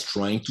what it's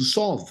trying to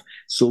solve.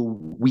 So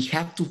we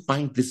have to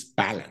find this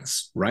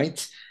balance,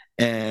 right?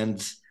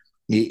 And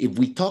if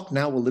we talk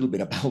now a little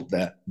bit about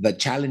the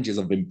challenges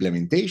of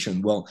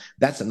implementation, well,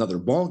 that's another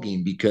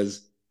ballgame,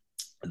 because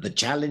the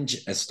challenge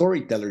as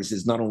storytellers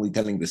is not only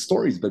telling the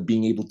stories, but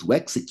being able to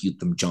execute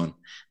them, John.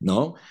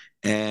 No?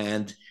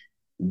 And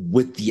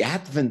with the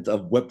advent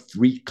of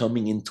Web3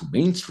 coming into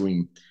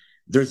mainstream,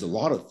 there's a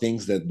lot of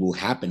things that will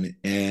happen,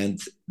 and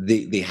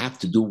they have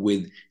to do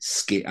with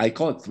scale. I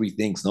call it three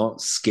things, no?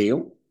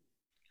 Scale,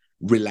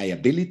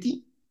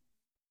 reliability,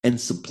 and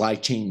supply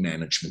chain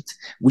management,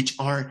 which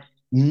are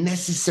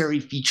necessary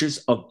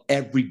features of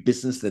every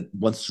business that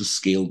wants to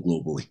scale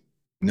globally.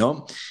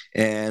 No,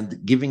 and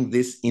giving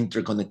this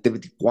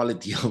interconnectivity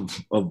quality of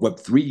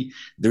Web3,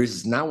 there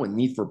is now a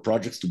need for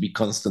projects to be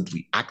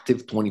constantly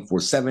active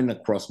 24/7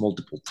 across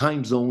multiple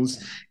time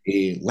zones,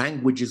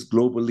 languages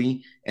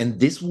globally, and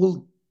this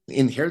will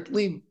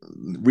inherently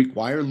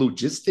require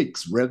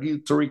logistics,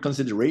 regulatory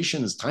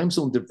considerations, time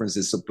zone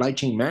differences, supply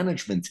chain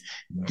management.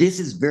 This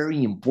is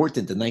very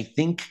important, and I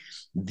think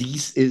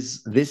this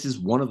is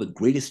one of the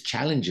greatest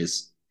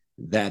challenges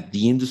that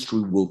the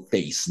industry will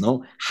face,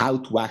 no? How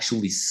to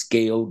actually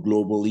scale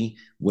globally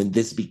when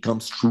this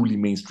becomes truly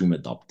mainstream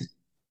adopted.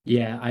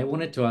 Yeah, I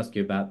wanted to ask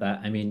you about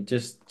that. I mean,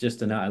 just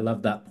to know, I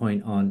love that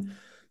point on,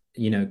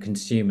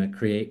 consumer,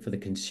 create for the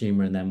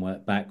consumer and then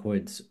work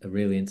backwards. A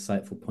really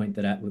insightful point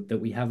that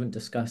we haven't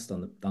discussed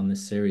on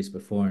this series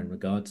before in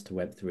regards to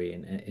Web3,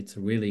 and it's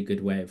a really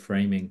good way of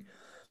framing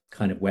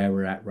kind of where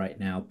we're at right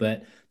now.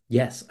 But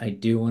yes, I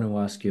do want to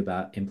ask you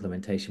about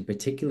implementation,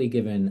 particularly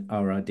given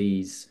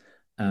RRD's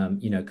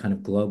kind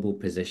of global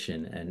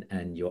position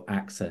and your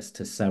access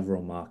to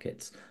several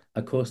markets.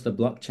 Of course, the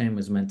blockchain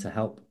was meant to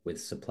help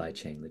with supply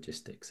chain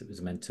logistics. It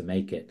was meant to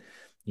make it,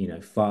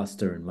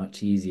 faster and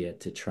much easier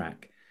to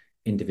track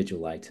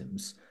individual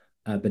items.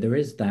 But there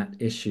is that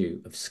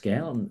issue of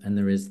scale, and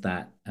there is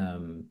that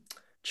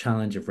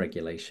challenge of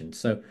regulation.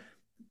 So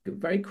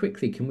very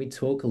quickly, can we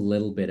talk a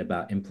little bit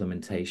about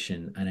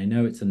implementation? And I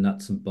know it's a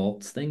nuts and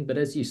bolts thing, but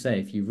as you say,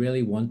 if you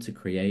really want to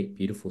create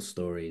beautiful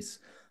stories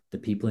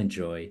that people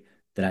enjoy,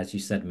 that, as you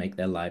said, make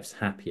their lives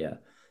happier,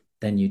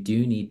 then you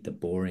do need the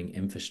boring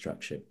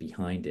infrastructure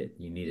behind it.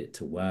 You need it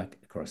to work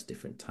across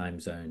different time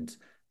zones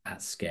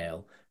at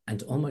scale and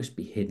to almost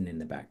be hidden in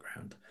the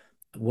background.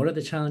 What are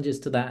the challenges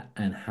to that,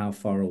 and how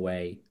far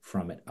away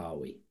from it are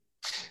we?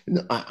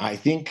 No, I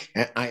think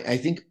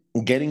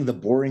getting the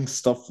boring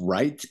stuff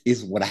right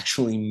is what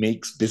actually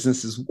makes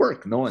businesses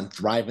work, no, and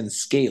thrive and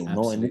scale,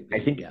 no. And I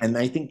Absolutely. think Yeah. and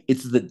I think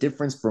it's the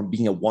difference from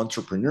being a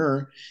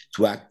entrepreneur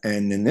to act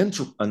and an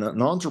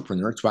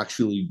entrepreneur to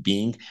actually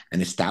being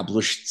an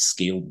established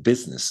scale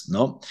business,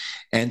 no.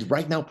 And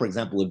right now, for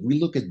example, if we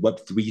look at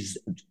Web3's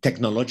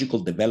technological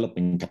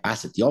development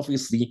capacity,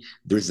 obviously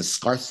there's a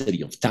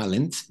scarcity of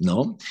talent,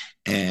 no,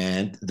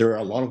 and there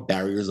are a lot of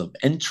barriers of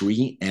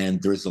entry, and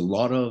there's a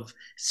lot of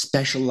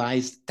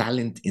specialized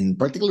talent, in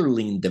particularly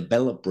in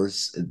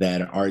developers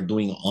that are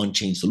doing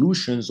on-chain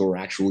solutions or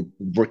actually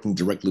working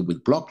directly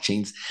with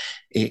blockchains.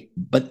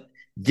 But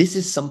this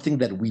is something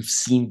that we've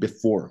seen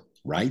before,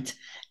 right?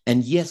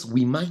 And yes,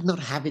 we might not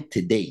have it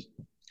today,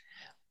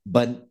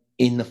 but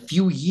in a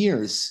few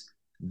years,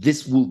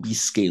 this will be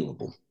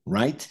scalable,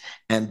 right?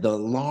 And the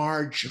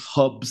large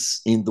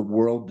hubs in the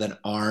world that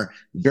are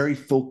very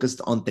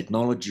focused on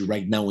technology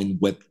right now in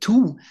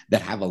Web2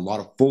 that have a lot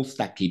of full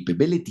stack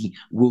capability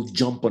will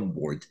jump on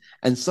board.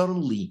 And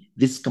suddenly,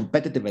 this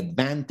competitive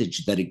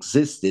advantage that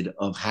existed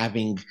of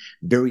having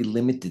very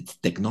limited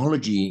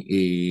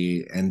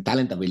technology and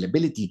talent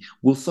availability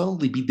will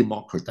suddenly be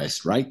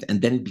democratized, right?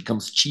 And then it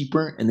becomes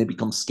cheaper and it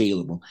becomes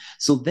scalable.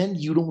 So then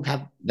you don't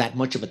have that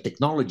much of a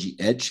technology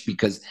edge,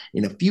 because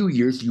in a few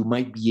years, you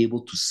might be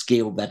able to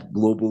scale that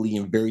globally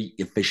and very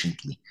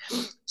efficiently.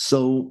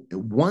 So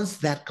once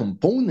that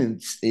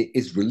component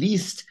is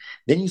released,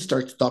 then you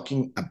start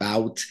talking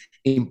about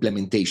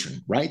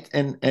implementation, right?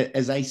 And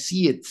as I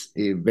see it,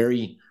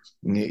 very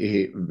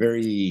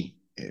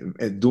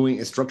doing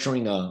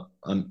structuring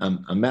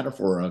a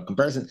metaphor, a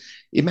comparison.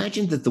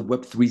 Imagine that the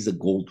Web3 is a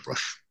gold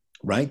rush,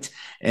 right?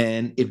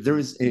 And if there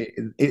is,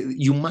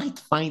 you might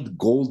find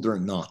gold or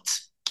not,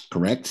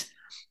 correct?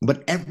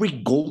 But every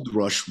gold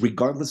rush,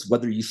 regardless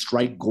whether you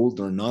strike gold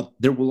or not,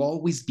 there will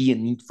always be a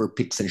need for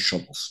picks and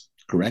shovels,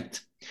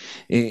 correct?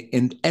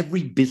 And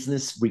every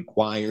business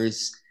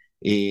requires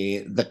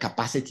the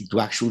capacity to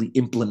actually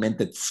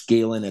implement at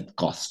scale and at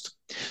cost.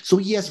 So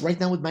yes, right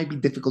now it might be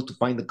difficult to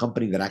find a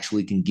company that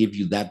actually can give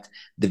you that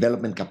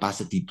development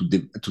capacity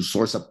to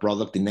source a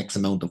product in X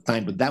amount of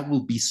time, but that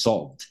will be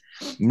solved.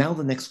 Now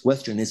the next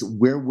question is,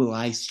 where will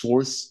I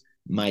source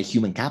my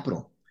human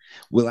capital?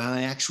 Will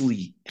I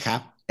actually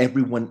have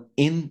everyone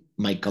in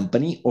my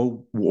company,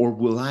 or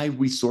will I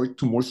resort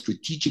to more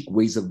strategic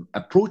ways of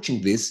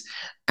approaching this,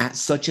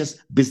 such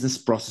as business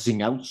processing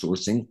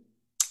outsourcing,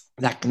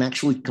 that can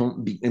actually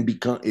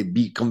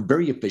become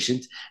very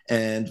efficient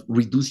and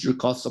reduce your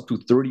costs up to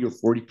 30 or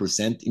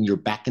 40% in your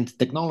backend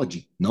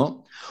technology,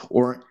 no?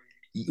 Or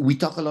we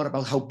talk a lot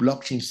about how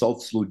blockchain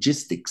solves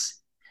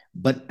logistics,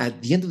 but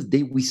at the end of the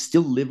day, we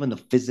still live in a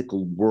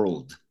physical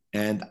world.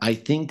 And I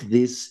think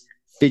this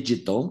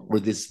phygital, or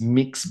this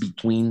mix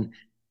between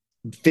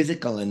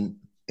physical and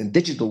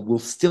digital, will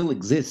still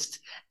exist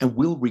and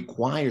will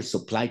require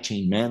supply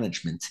chain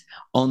management.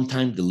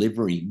 On-time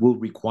delivery will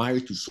require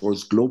to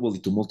source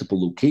globally to multiple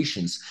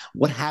locations.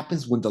 What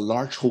happens when the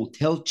large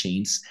hotel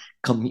chains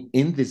come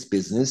in this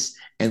business,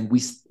 and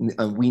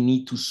we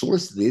need to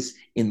source this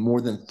in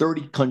more than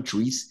 30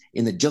 countries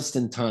in a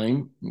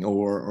just-in-time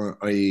or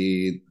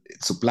a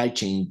supply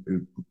chain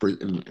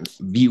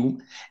view,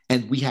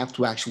 and we have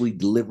to actually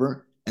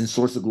deliver and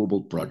source a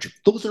global project?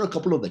 Those are a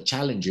couple of the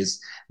challenges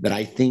that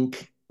I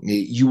think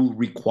you will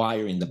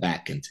require in the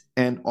backend.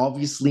 And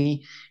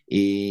obviously,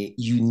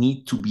 you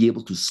need to be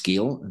able to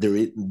scale.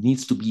 There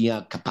needs to be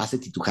a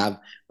capacity to have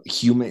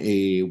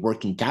human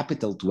working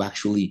capital to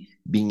actually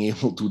being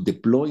able to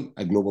deploy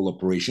a global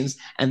operations.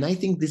 And I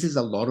think this is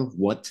a lot of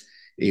what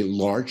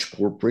large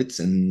corporates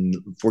and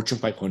Fortune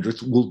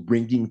 500s will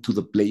bring into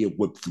the play of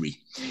Web3.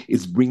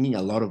 It's bringing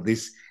a lot of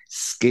this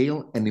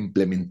scale and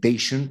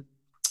implementation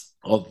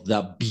of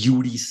the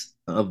beauties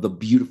of the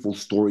beautiful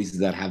stories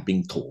that have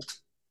been told.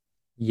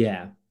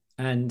 Yeah.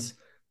 And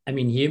I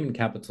mean, human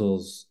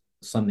capital's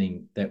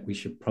something that we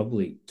should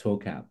probably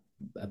talk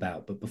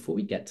about. But before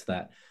we get to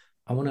that,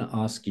 I want to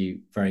ask you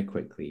very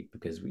quickly,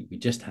 because we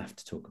just have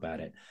to talk about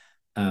it,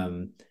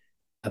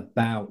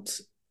 about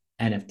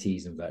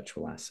NFTs and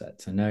virtual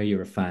assets. I know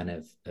you're a fan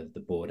of the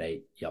Bored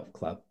Ape Yacht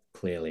Club,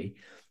 clearly.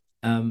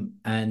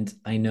 And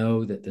I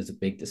know that there's a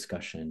big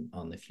discussion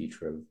on the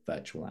future of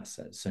virtual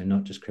assets. So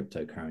not just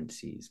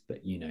cryptocurrencies,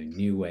 but,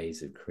 new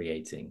ways of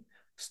creating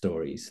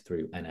stories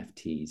through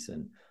NFTs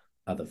and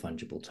other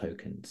fungible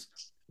tokens.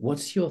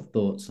 What's your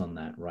thoughts on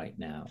that right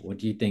now? What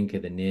do you think are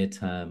the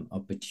near-term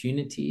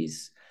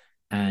opportunities?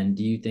 And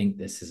do you think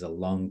this is a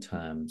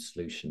long-term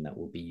solution that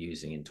we'll be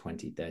using in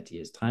 20, 30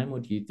 years' time? Or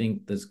do you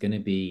think there's going to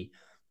be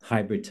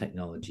hybrid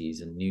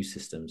technologies and new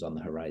systems on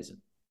the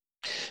horizon?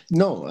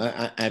 No,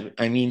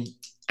 I mean,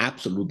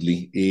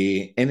 absolutely.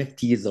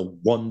 NFT is a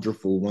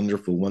wonderful,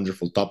 wonderful,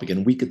 wonderful topic,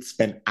 and we could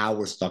spend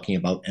hours talking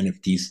about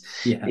NFTs.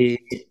 Yeah.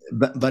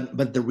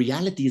 But the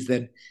reality is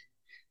that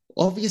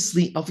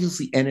obviously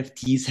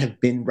NFTs have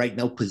been right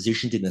now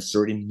positioned in a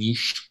certain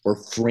niche or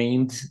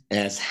framed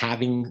as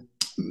having,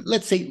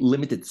 let's say,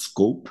 limited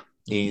scope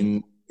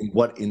in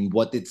what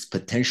its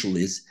potential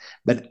is.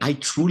 But I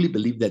truly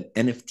believe that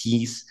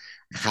NFTs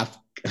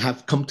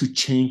have come to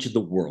change the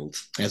world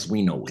as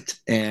we know it.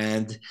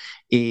 And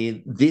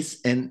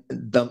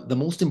the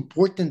most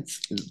important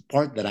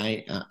part that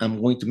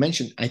I'm going to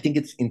mention, I think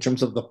it's in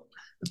terms of the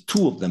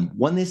two of them.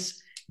 One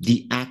is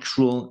the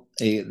actual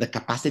the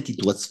capacity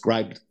to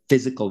ascribe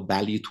physical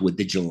value to a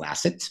digital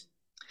asset,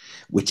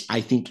 which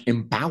I think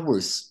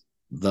empowers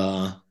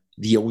the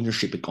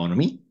ownership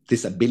economy.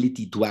 This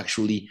ability to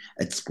actually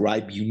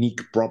ascribe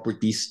unique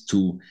properties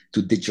to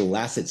digital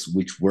assets,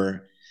 which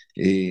were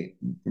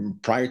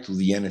prior to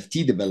the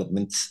NFT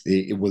development,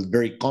 it was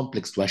very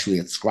complex to actually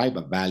ascribe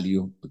a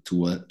value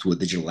to a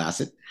digital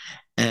asset.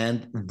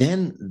 And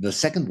then the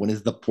second one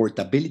is the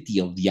portability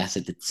of the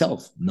asset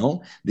itself.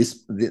 No,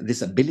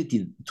 this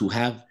ability to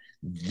have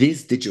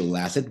this digital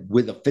asset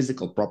with a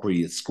physical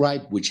property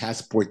ascribed, which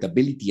has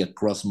portability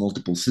across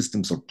multiple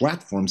systems or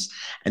platforms.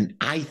 And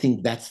I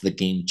think that's the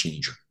game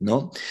changer.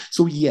 No,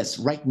 so yes,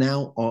 right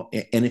now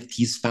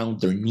NFTs found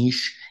their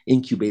niche,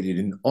 incubated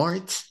in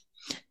art,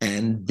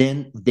 and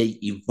then they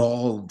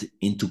evolved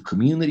into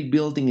community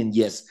building. And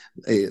yes,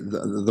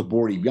 the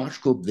Bored Ape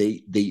Yacht Club,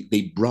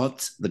 they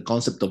brought the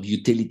concept of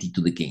utility to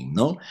the game.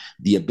 No,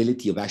 the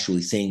ability of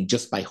actually saying,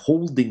 just by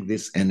holding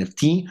this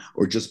NFT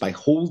or just by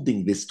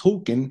holding this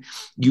token,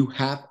 you'll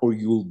have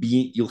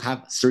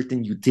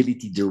certain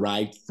utility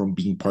derived from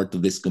being part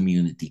of this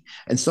community.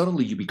 And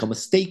suddenly you become a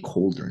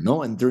stakeholder.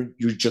 No, and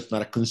you're just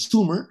not a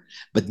consumer,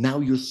 but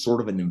now you're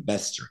sort of an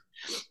investor.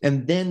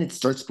 And then it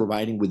starts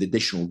providing with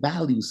additional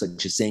value,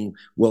 such as saying,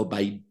 well,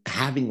 by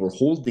having or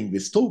holding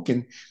this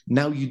token,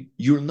 now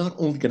you're not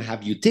only going to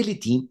have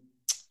utility,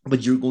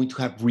 but you're going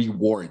to have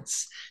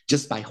rewards.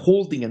 Just by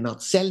holding and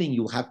not selling,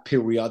 you'll have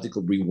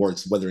periodical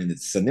rewards, whether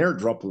it's an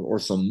airdrop or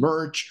some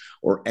merch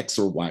or X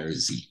or Y or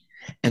Z.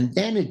 And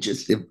then it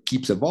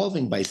keeps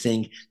evolving by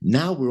saying,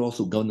 now we're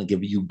also going to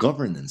give you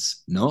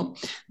governance. No,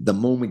 the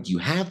moment you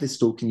have this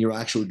token, you're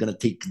actually going to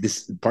take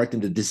this part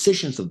in the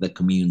decisions of the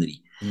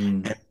community.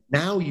 And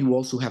Now you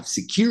also have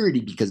security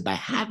because by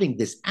having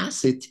this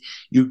asset,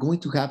 you're going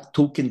to have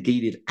token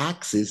gated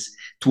access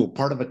to a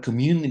part of a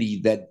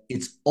community that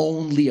it's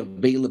only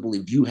available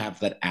if you have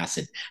that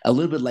asset. A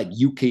little bit like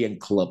UK and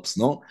clubs,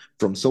 no?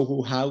 From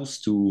Soho House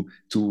to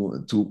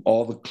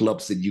all the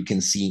clubs that you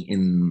can see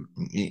in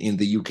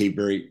the UK,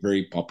 very,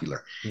 very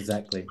popular.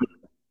 Exactly.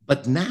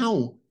 But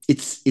now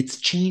it's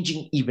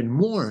changing even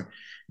more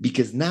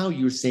because now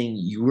you're saying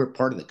you're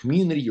part of the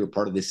community, you're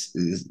part of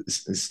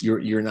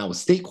you're now a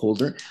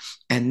stakeholder,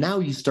 and now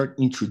you start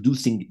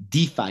introducing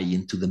DeFi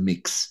into the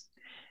mix.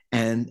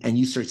 And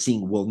you start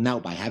seeing, well, now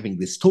by having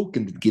this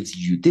token that gives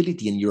you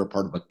utility and you're a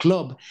part of a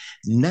club,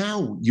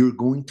 now you're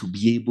going to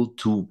be able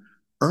to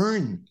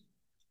earn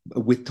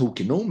with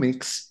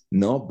tokenomics,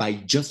 no, by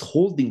just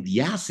holding the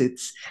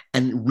assets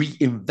and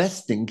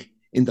reinvesting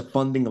in the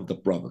funding of the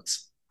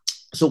products.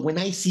 So when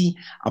I see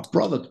a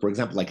product, for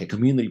example, like a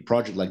community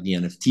project like the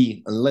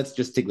NFT, and let's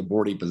just take the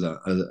Bored Ape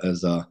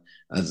as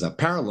a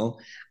parallel,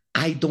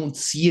 I don't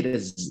see it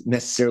as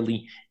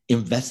necessarily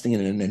investing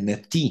in an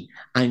NFT.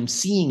 I'm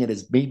seeing it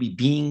as maybe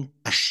being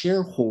a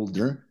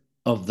shareholder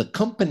of the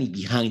company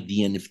behind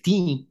the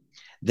NFT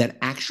that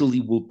actually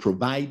will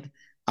provide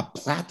a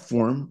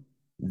platform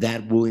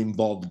that will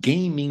involve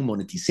gaming,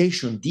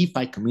 monetization,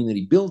 DeFi,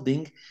 community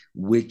building,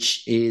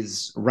 which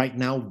is right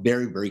now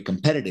very, very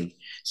competitive.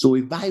 So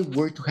if I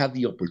were to have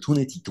the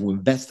opportunity to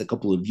invest a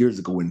couple of years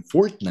ago in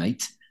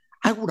Fortnite,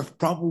 I would have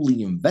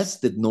probably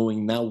invested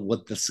knowing now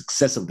what the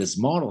success of this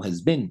model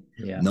has been.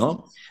 Yeah.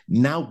 No,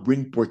 now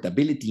bring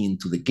portability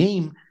into the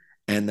game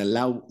and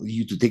allow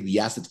you to take the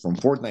assets from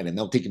Fortnite and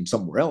now take them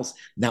somewhere else.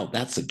 Now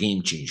that's a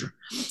game changer.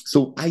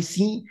 So I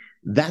see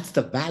that's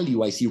the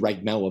value I see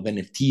right now of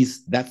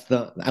NFTs.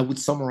 I would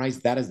summarize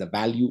that as the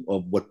value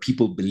of what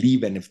people believe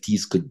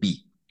NFTs could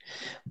be.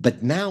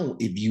 But now,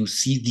 if you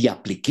see the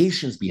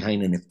applications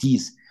behind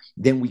NFTs,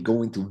 then we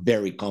go into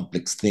very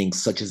complex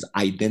things such as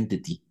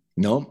identity.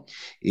 No,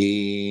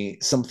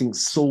 something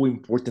so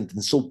important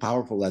and so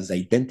powerful as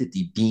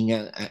identity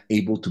being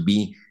able to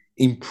be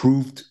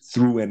improved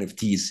through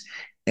NFTs.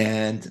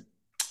 And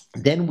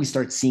then we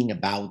start seeing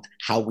about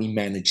how we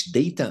manage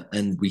data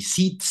and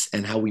receipts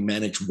and how we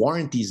manage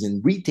warranties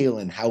in retail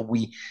and how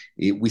we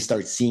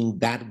start seeing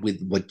that with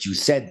what you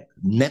said,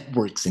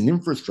 networks and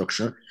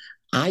infrastructure.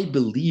 I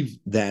believe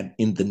that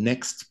in the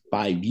next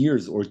 5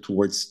 years or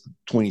towards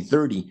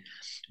 2030,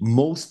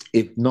 most,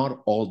 if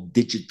not all,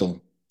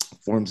 digital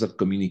forms of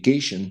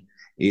communication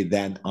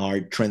that are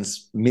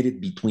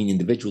transmitted between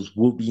individuals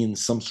will be in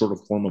some sort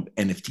of form of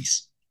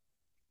NFTs.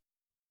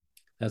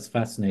 That's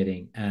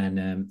fascinating.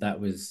 And that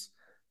was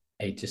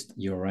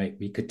you're right.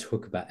 We could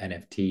talk about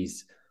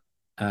NFTs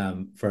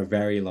for a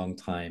very long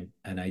time.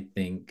 And I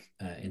think,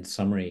 in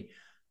summary,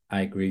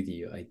 I agree with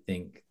you. I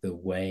think the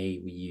way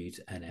we use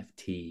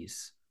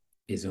NFTs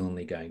is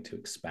only going to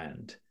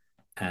expand.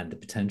 And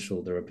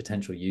there are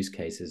potential use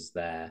cases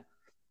there.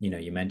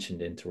 You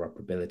mentioned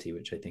interoperability,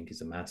 which I think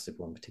is a massive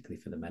one,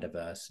 particularly for the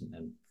metaverse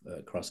and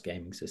across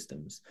gaming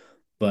systems.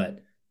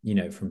 But,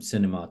 from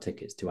cinema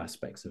tickets to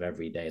aspects of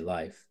everyday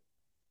life,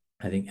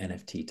 I think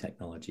NFT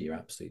technology, you're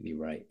absolutely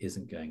right,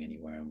 isn't going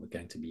anywhere, and we're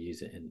going to be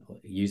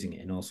using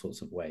it in all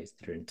sorts of ways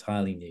that are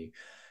entirely new.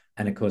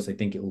 And of course, I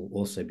think it will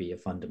also be a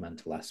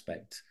fundamental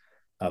aspect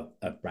of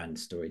brand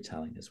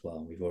storytelling as well.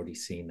 And we've already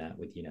seen that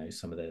with,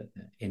 some of the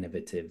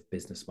innovative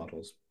business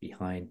models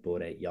behind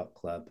Bored Ape Yacht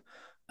Club,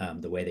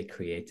 the way they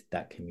created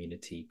that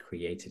community,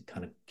 created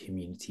kind of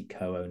community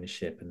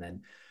co-ownership, and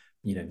then,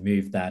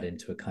 moved that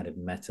into a kind of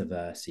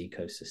metaverse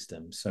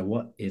ecosystem. So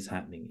what is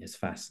happening is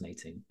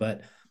fascinating.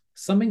 But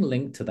something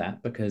linked to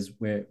that, because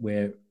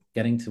we're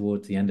getting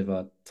towards the end of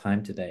our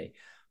time today,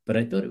 but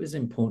I thought it was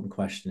an important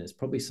question. It's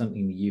probably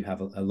something that you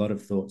have a lot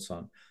of thoughts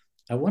on.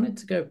 I wanted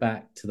to go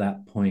back to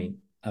that point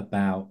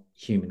about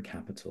human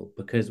capital,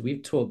 because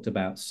we've talked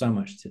about so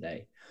much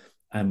today,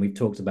 and we've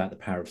talked about the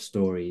power of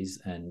stories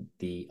and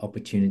the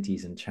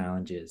opportunities and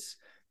challenges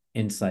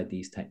inside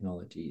these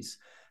technologies.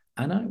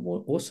 And I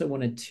also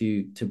wanted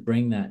to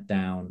bring that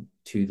down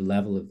to the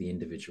level of the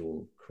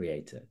individual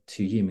creator,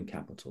 to human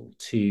capital,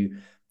 to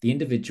the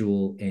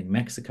individual in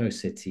Mexico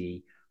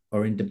City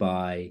or in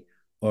Dubai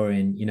or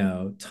in,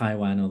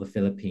 Taiwan or the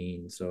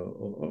Philippines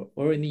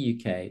or in the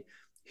UK,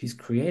 who's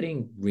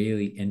creating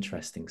really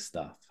interesting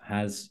stuff,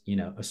 has,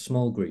 a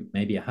small group,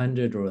 maybe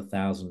 100 or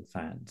 1,000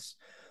 fans.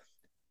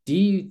 Do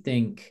you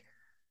think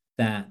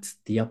that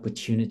the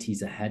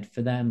opportunities ahead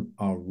for them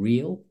are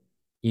real?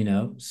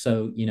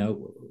 So,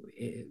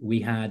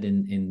 we had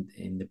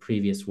in the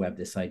previous web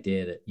this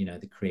idea that,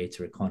 the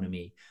creator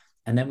economy,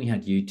 and then we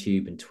had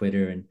YouTube and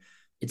Twitter, and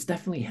it's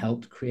definitely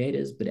helped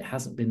creators, but it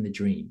hasn't been the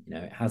dream.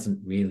 It hasn't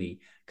really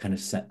kind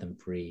of set them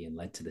free and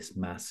led to this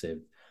massive,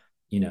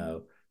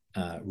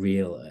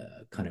 real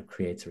kind of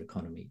creator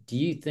economy. Do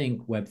you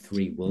think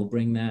Web3 will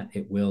bring that?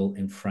 It will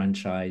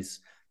enfranchise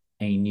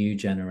a new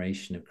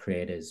generation of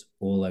creators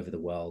all over the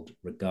world,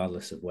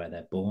 regardless of where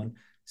they're born,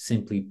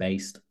 simply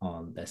based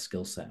on their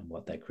skill set and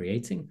what they're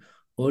creating?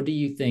 Or do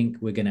you think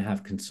we're going to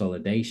have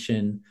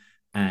consolidation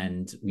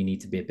and we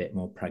need to be a bit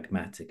more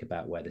pragmatic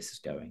about where this is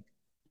going?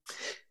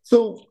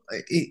 So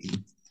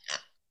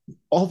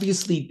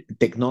obviously,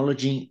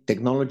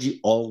 technology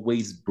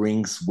always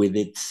brings with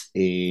it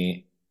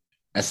a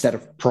set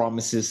of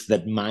promises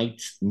that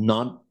might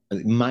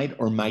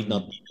or might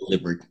not be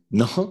delivered.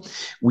 No,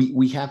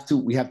 we have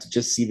to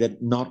just see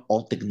that not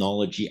all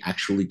technology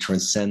actually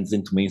transcends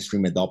into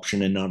mainstream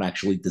adoption and not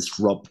actually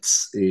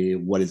disrupts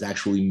what is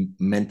actually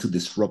meant to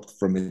disrupt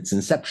from its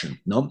inception.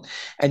 No,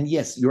 and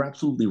yes, you're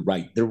absolutely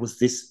right. There was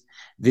this,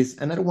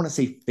 and I don't want to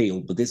say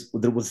failed, but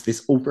there was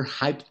this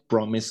overhyped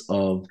promise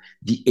of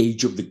the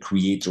age of the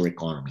creator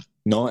economy.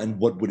 No, and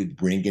what would it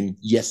bring? And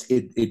yes,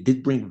 it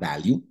did bring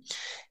value.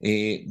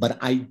 But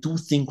I do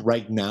think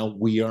right now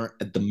we are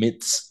at the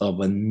midst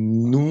of a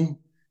new,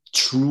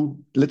 true,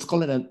 let's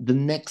call it the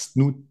next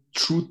new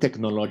true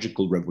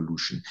technological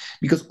revolution.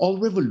 Because all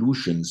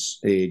revolutions,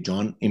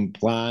 John,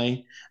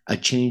 imply a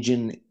change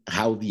in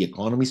how the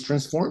economy is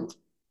transformed,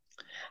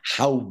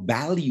 how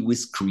value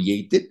is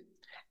created,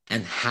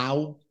 and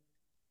how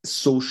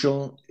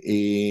social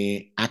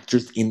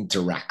actors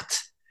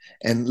interact.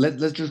 And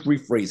let's just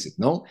rephrase it.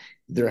 No,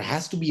 there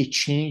has to be a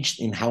change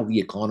in how the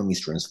economy is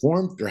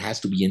transformed. There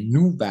has to be a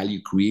new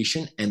value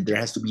creation, and there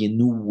has to be a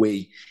new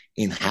way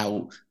in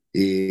how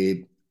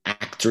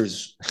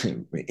actors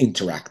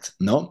interact.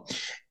 No,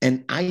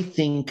 and I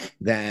think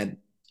that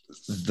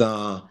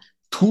the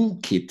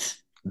toolkit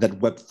that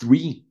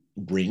Web3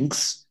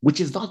 brings, which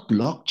is not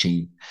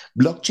blockchain.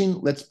 Blockchain,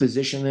 let's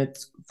position it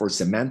for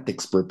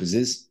semantics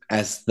purposes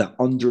as the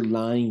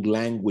underlying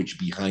language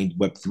behind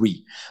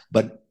Web3.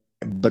 But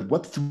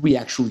Web3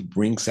 actually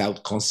brings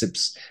out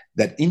concepts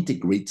that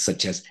integrate,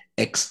 such as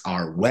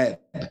XR web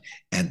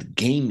and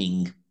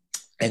gaming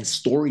and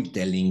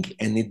storytelling,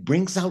 and it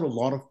brings out a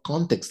lot of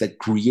context that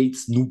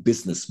creates new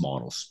business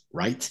models,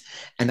 right?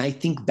 And I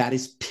think that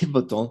is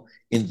pivotal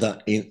in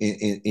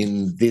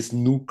this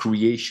new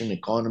creation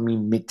economy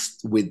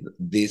mixed with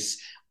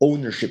this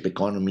ownership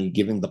economy,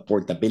 given the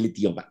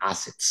portability of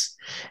assets.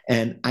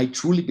 And I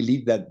truly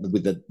believe that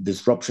with the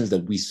disruptions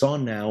that we saw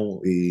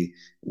now,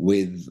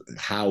 with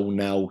how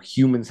now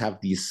humans have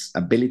this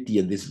ability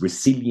and this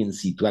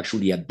resiliency to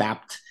actually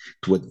adapt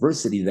to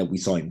adversity that we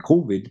saw in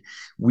COVID,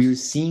 we're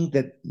seeing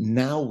that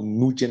now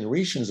new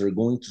generations are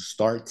going to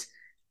start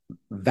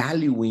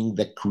valuing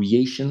the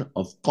creation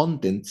of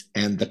content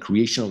and the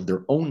creation of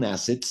their own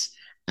assets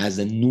as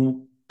a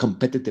new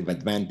competitive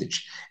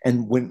advantage.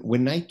 And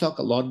when I talk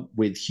a lot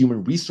with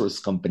human resource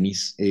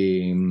companies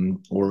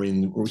or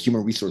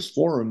human resource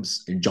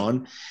forums,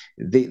 John,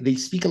 they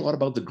speak a lot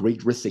about the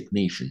Great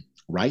Resignation,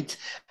 right?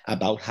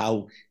 About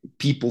how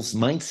people's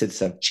mindsets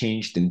have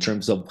changed in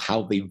terms of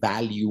how they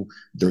value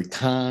their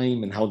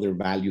time and how they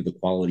value the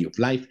quality of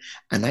life.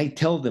 And I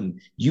tell them,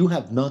 you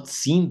have not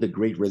seen the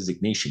Great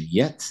Resignation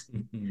yet.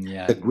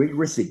 Yeah. The Great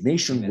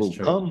Resignation will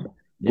come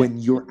when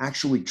you're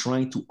actually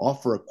trying to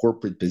offer a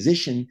corporate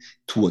position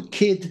to a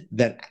kid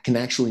that can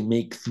actually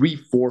make $3,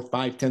 $4,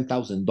 $5,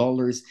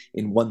 $10,000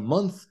 in 1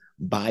 month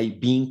by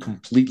being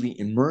completely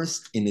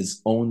immersed in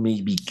his own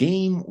maybe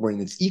game or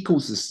in its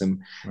ecosystem.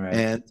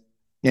 Right.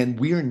 And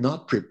we are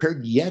not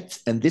prepared yet.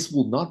 And this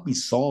will not be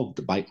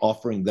solved by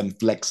offering them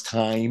flex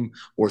time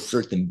or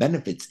certain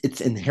benefits.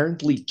 It's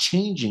inherently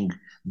changing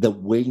the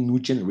way new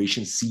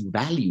generations see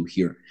value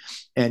here.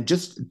 And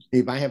just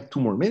if I have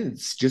 2 more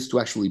minutes, just to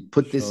actually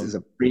put this as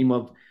a frame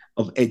of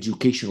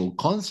educational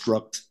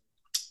construct,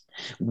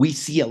 we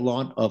see a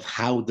lot of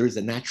how there's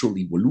a natural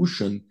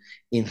evolution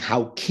in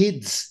how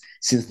kids,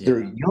 since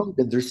they're young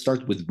and they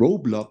start with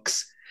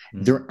Roblox,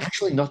 they're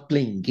actually not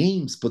playing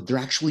games, but they're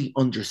actually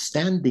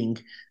understanding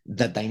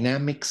the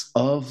dynamics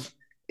of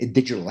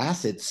digital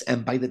assets.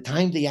 And by the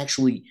time they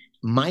actually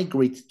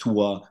migrate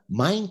to a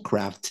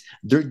Minecraft,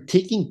 they're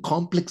taking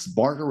complex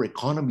barter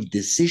economy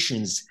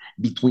decisions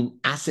between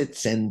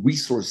assets and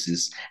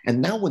resources.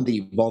 And now when they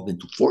evolve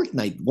into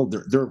Fortnite, well,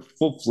 they're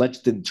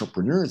full-fledged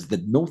entrepreneurs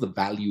that know the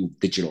value of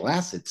digital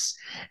assets.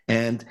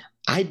 And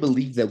I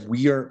believe that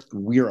we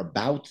are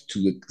about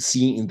to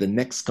see in the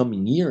next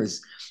coming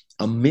years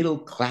a middle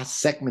class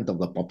segment of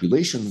the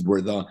population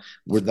where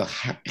the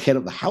head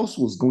of the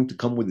household is going to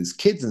come with his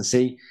kids and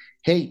say,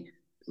 hey,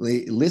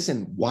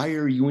 listen, why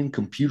are you in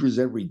computers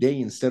every day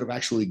instead of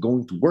actually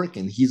going to work?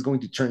 And he's going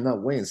to turn that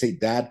way and say,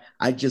 Dad,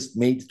 I just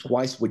made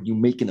twice what you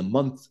make in a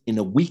month, in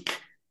a week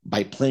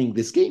by playing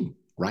this game,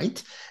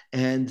 right?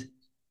 And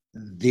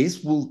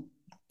this will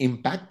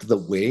impact the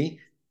way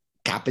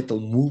capital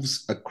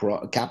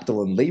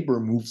and labor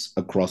moves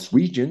across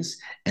regions,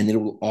 and it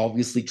will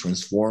obviously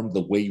transform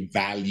the way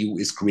value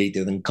is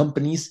created in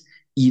companies.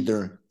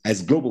 Either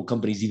as global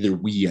companies, either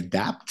we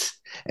adapt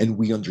and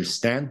we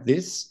understand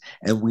this,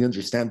 and we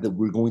understand that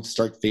we're going to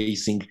start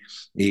facing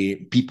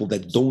people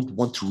that don't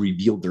want to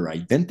reveal their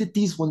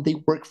identities when they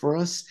work for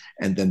us,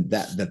 and then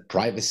that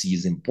privacy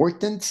is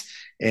important,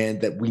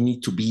 and that we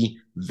need to be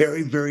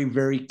very, very,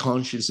 very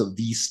conscious of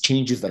these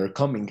changes that are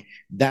coming.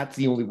 That's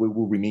the only way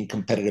we'll remain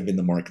competitive in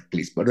the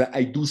marketplace. But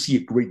I do see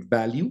a great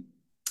value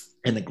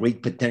and a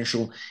great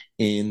potential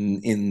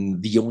in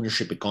the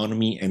ownership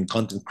economy and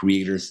content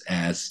creators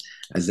as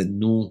a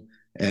new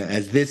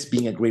as this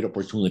being a great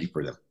opportunity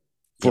for them,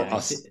 for Yeah,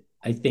 us.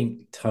 I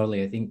think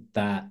totally. I think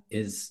that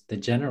is the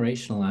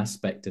generational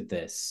aspect of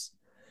this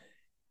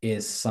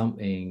is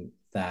something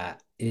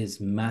that is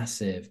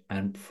massive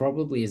and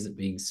probably isn't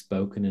being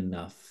spoken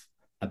enough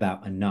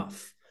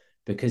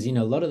because a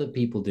lot of the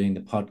people doing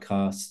the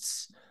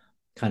podcasts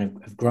kind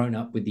of have grown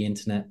up with the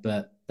internet,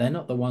 but they're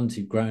not the ones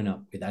who've grown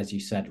up with, as you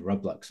said,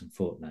 Roblox and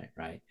Fortnite,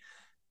 right?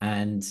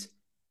 And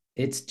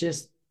it's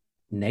just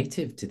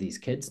native to these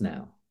kids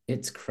now.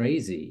 It's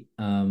crazy.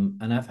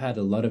 And I've had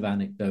a lot of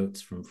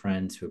anecdotes from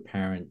friends who are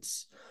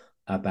parents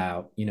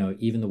about,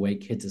 even the way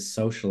kids are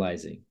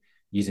socializing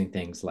using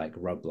things like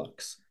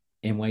Roblox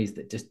in ways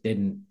that just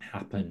didn't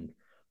happen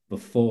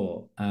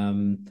before.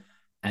 And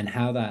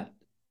how that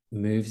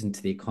moves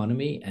into the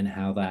economy and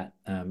how that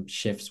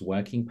shifts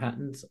working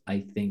patterns.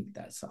 I think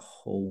that's a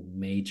whole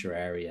major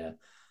area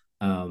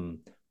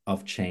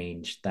of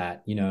change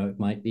that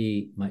might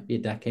be a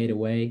decade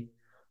away,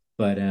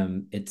 but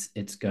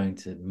it's going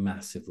to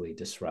massively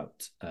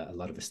disrupt a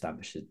lot of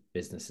established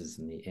businesses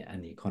and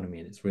the economy.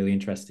 And it's really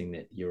interesting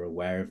that you're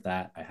aware of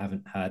that. I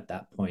haven't heard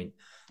that point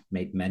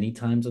made many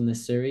times on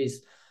this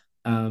series.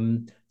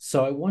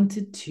 So I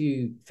wanted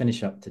to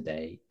finish up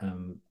today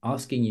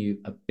asking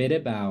you a bit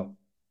about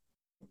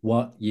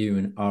what you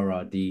and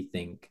RRD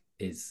think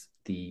is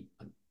the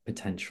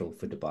potential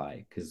for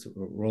Dubai, because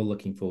we're all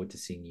looking forward to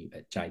seeing you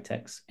at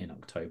GITEX in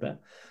October.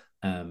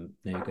 Now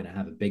you're going to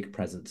have a big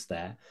presence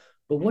there.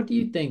 But what do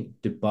you think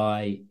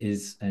Dubai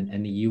is,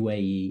 and the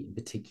UAE in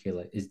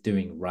particular, is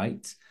doing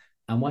right?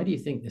 And why do you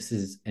think this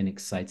is an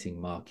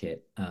exciting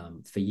market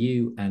for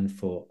you and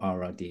for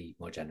RRD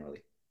more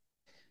generally?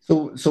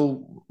 So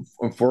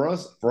for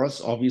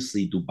us,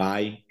 obviously,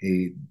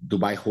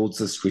 Dubai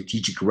holds a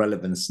strategic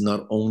relevance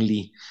not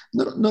only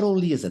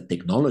as a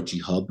technology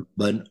hub,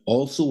 but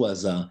also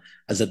as a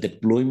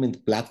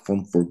deployment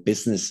platform for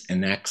business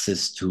and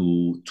access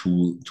to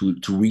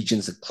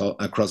regions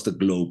across the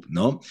globe.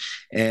 No,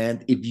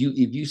 and if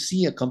you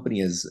see a company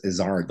as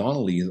R.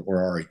 Donnelley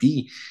or RD,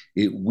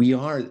 we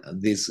are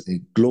this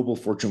global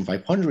Fortune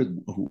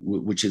 500,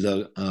 which is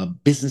a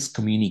business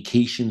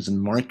communications and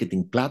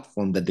marketing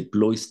platform that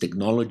deploys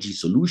technology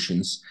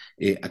solutions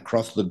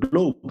across the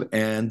globe.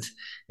 And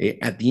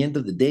at the end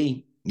of the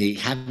day,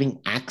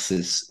 having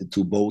access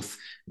to both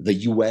the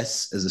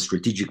US as a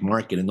strategic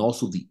market and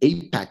also the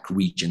APAC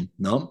region,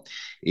 no,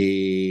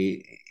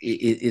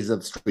 is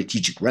of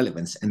strategic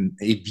relevance. And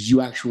if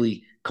you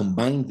actually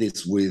combine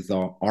this with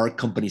our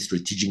company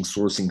strategic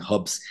sourcing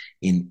hubs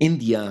in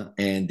India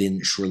and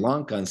in Sri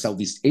Lanka and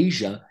Southeast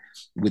Asia,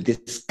 with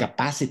this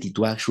capacity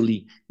to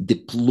actually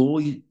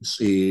deploy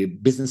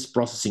business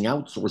processing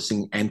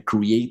outsourcing and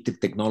creative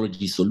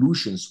technology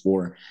solutions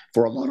for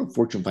a lot of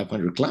Fortune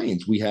 500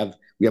 clients. We have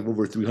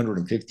over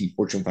 350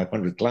 Fortune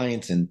 500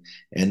 clients and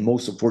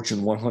most of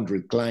Fortune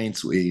 100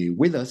 clients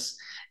with us.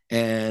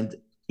 And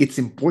it's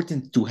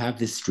important to have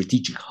these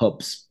strategic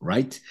hubs,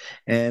 right?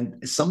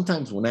 And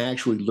sometimes when I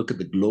actually look at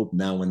the globe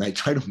now and I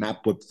try to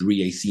map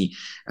Web3,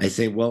 I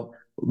say, well,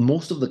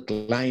 most of the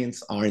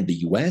clients are in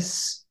the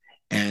US,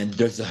 and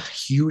there's a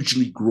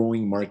hugely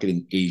growing market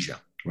in Asia,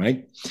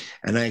 right?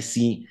 And I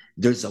see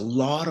there's a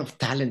lot of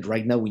talent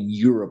right now in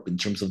Europe in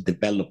terms of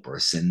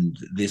developers and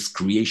this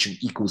creation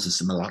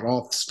ecosystem, a lot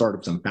of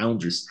startups and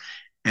founders.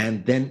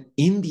 And then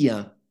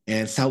India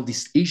and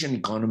Southeast Asian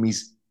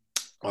economies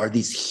are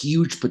these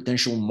huge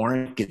potential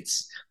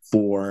markets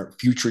for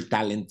future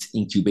talent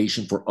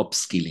incubation, for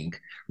upskilling,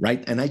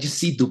 right? And I just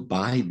see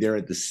Dubai there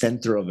at the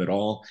center of it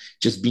all,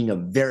 just being a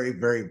very,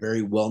 very,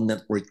 very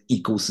well-networked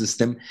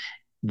ecosystem,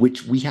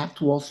 which we have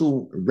to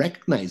also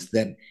recognize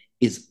that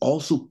is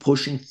also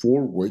pushing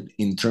forward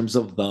in terms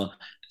of the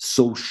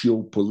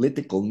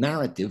socio-political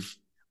narrative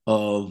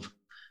of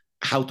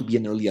how to be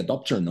an early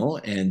adopter, no?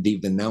 And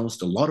they've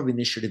announced a lot of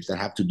initiatives that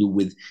have to do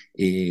with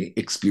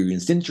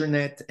experienced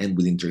internet and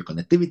with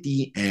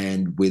interconnectivity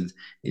and with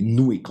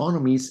new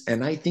economies.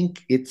 And I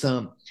think it's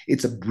a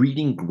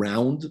breeding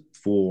ground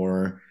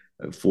for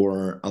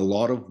a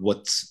lot of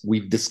what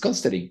we've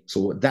discussed today.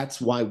 So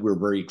that's why we're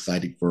very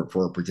excited for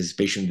our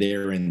participation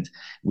there. And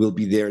we'll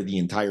be there the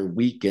entire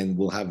week and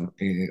we'll have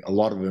a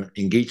lot of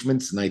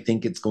engagements. And I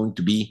think it's going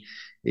to be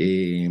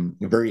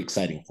very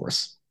exciting for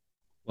us.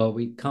 Well,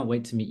 we can't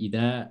wait to meet you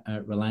there,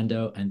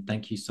 Rolando. And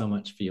thank you so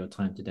much for your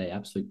time today.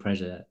 Absolute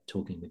pleasure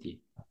talking with you.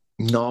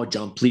 No,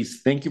 John,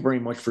 please. Thank you very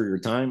much for your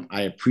time.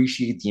 I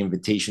appreciate the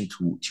invitation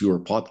to your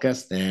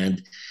podcast,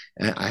 and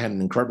I had an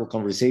incredible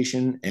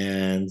conversation,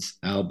 and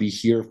I'll be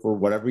here for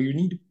whatever you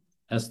need.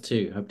 Us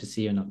too. Hope to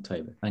see you in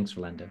October. Thanks,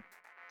 Rolando.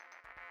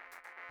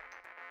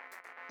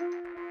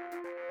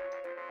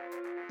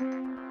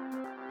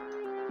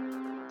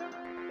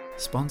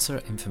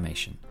 Sponsor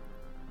information.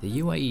 The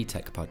UAE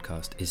Tech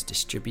Podcast is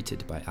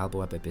distributed by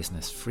Albawaba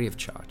Business free of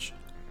charge.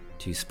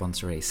 To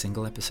sponsor a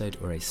single episode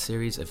or a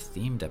series of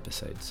themed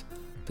episodes,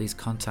 please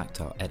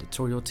contact our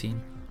editorial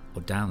team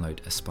or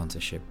download a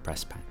sponsorship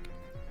press pack.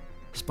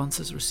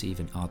 Sponsors receive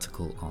an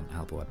article on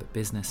Alba Webber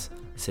Business,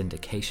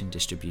 syndication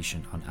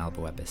distribution on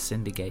Alba Webber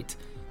Syndicate,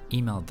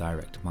 email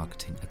direct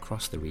marketing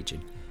across the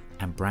region,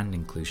 and brand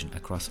inclusion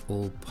across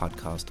all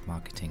podcast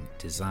marketing,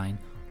 design,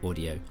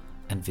 audio,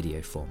 and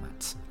video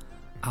formats.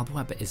 Alba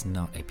Webber is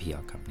not a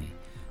PR company,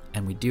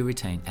 and we do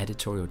retain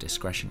editorial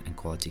discretion and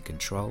quality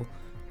control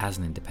as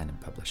an independent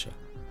publisher.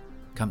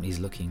 Companies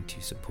looking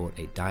to support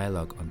a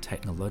dialogue on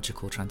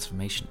technological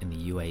transformation in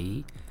the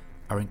UAE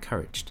are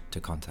encouraged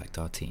to contact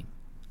our team.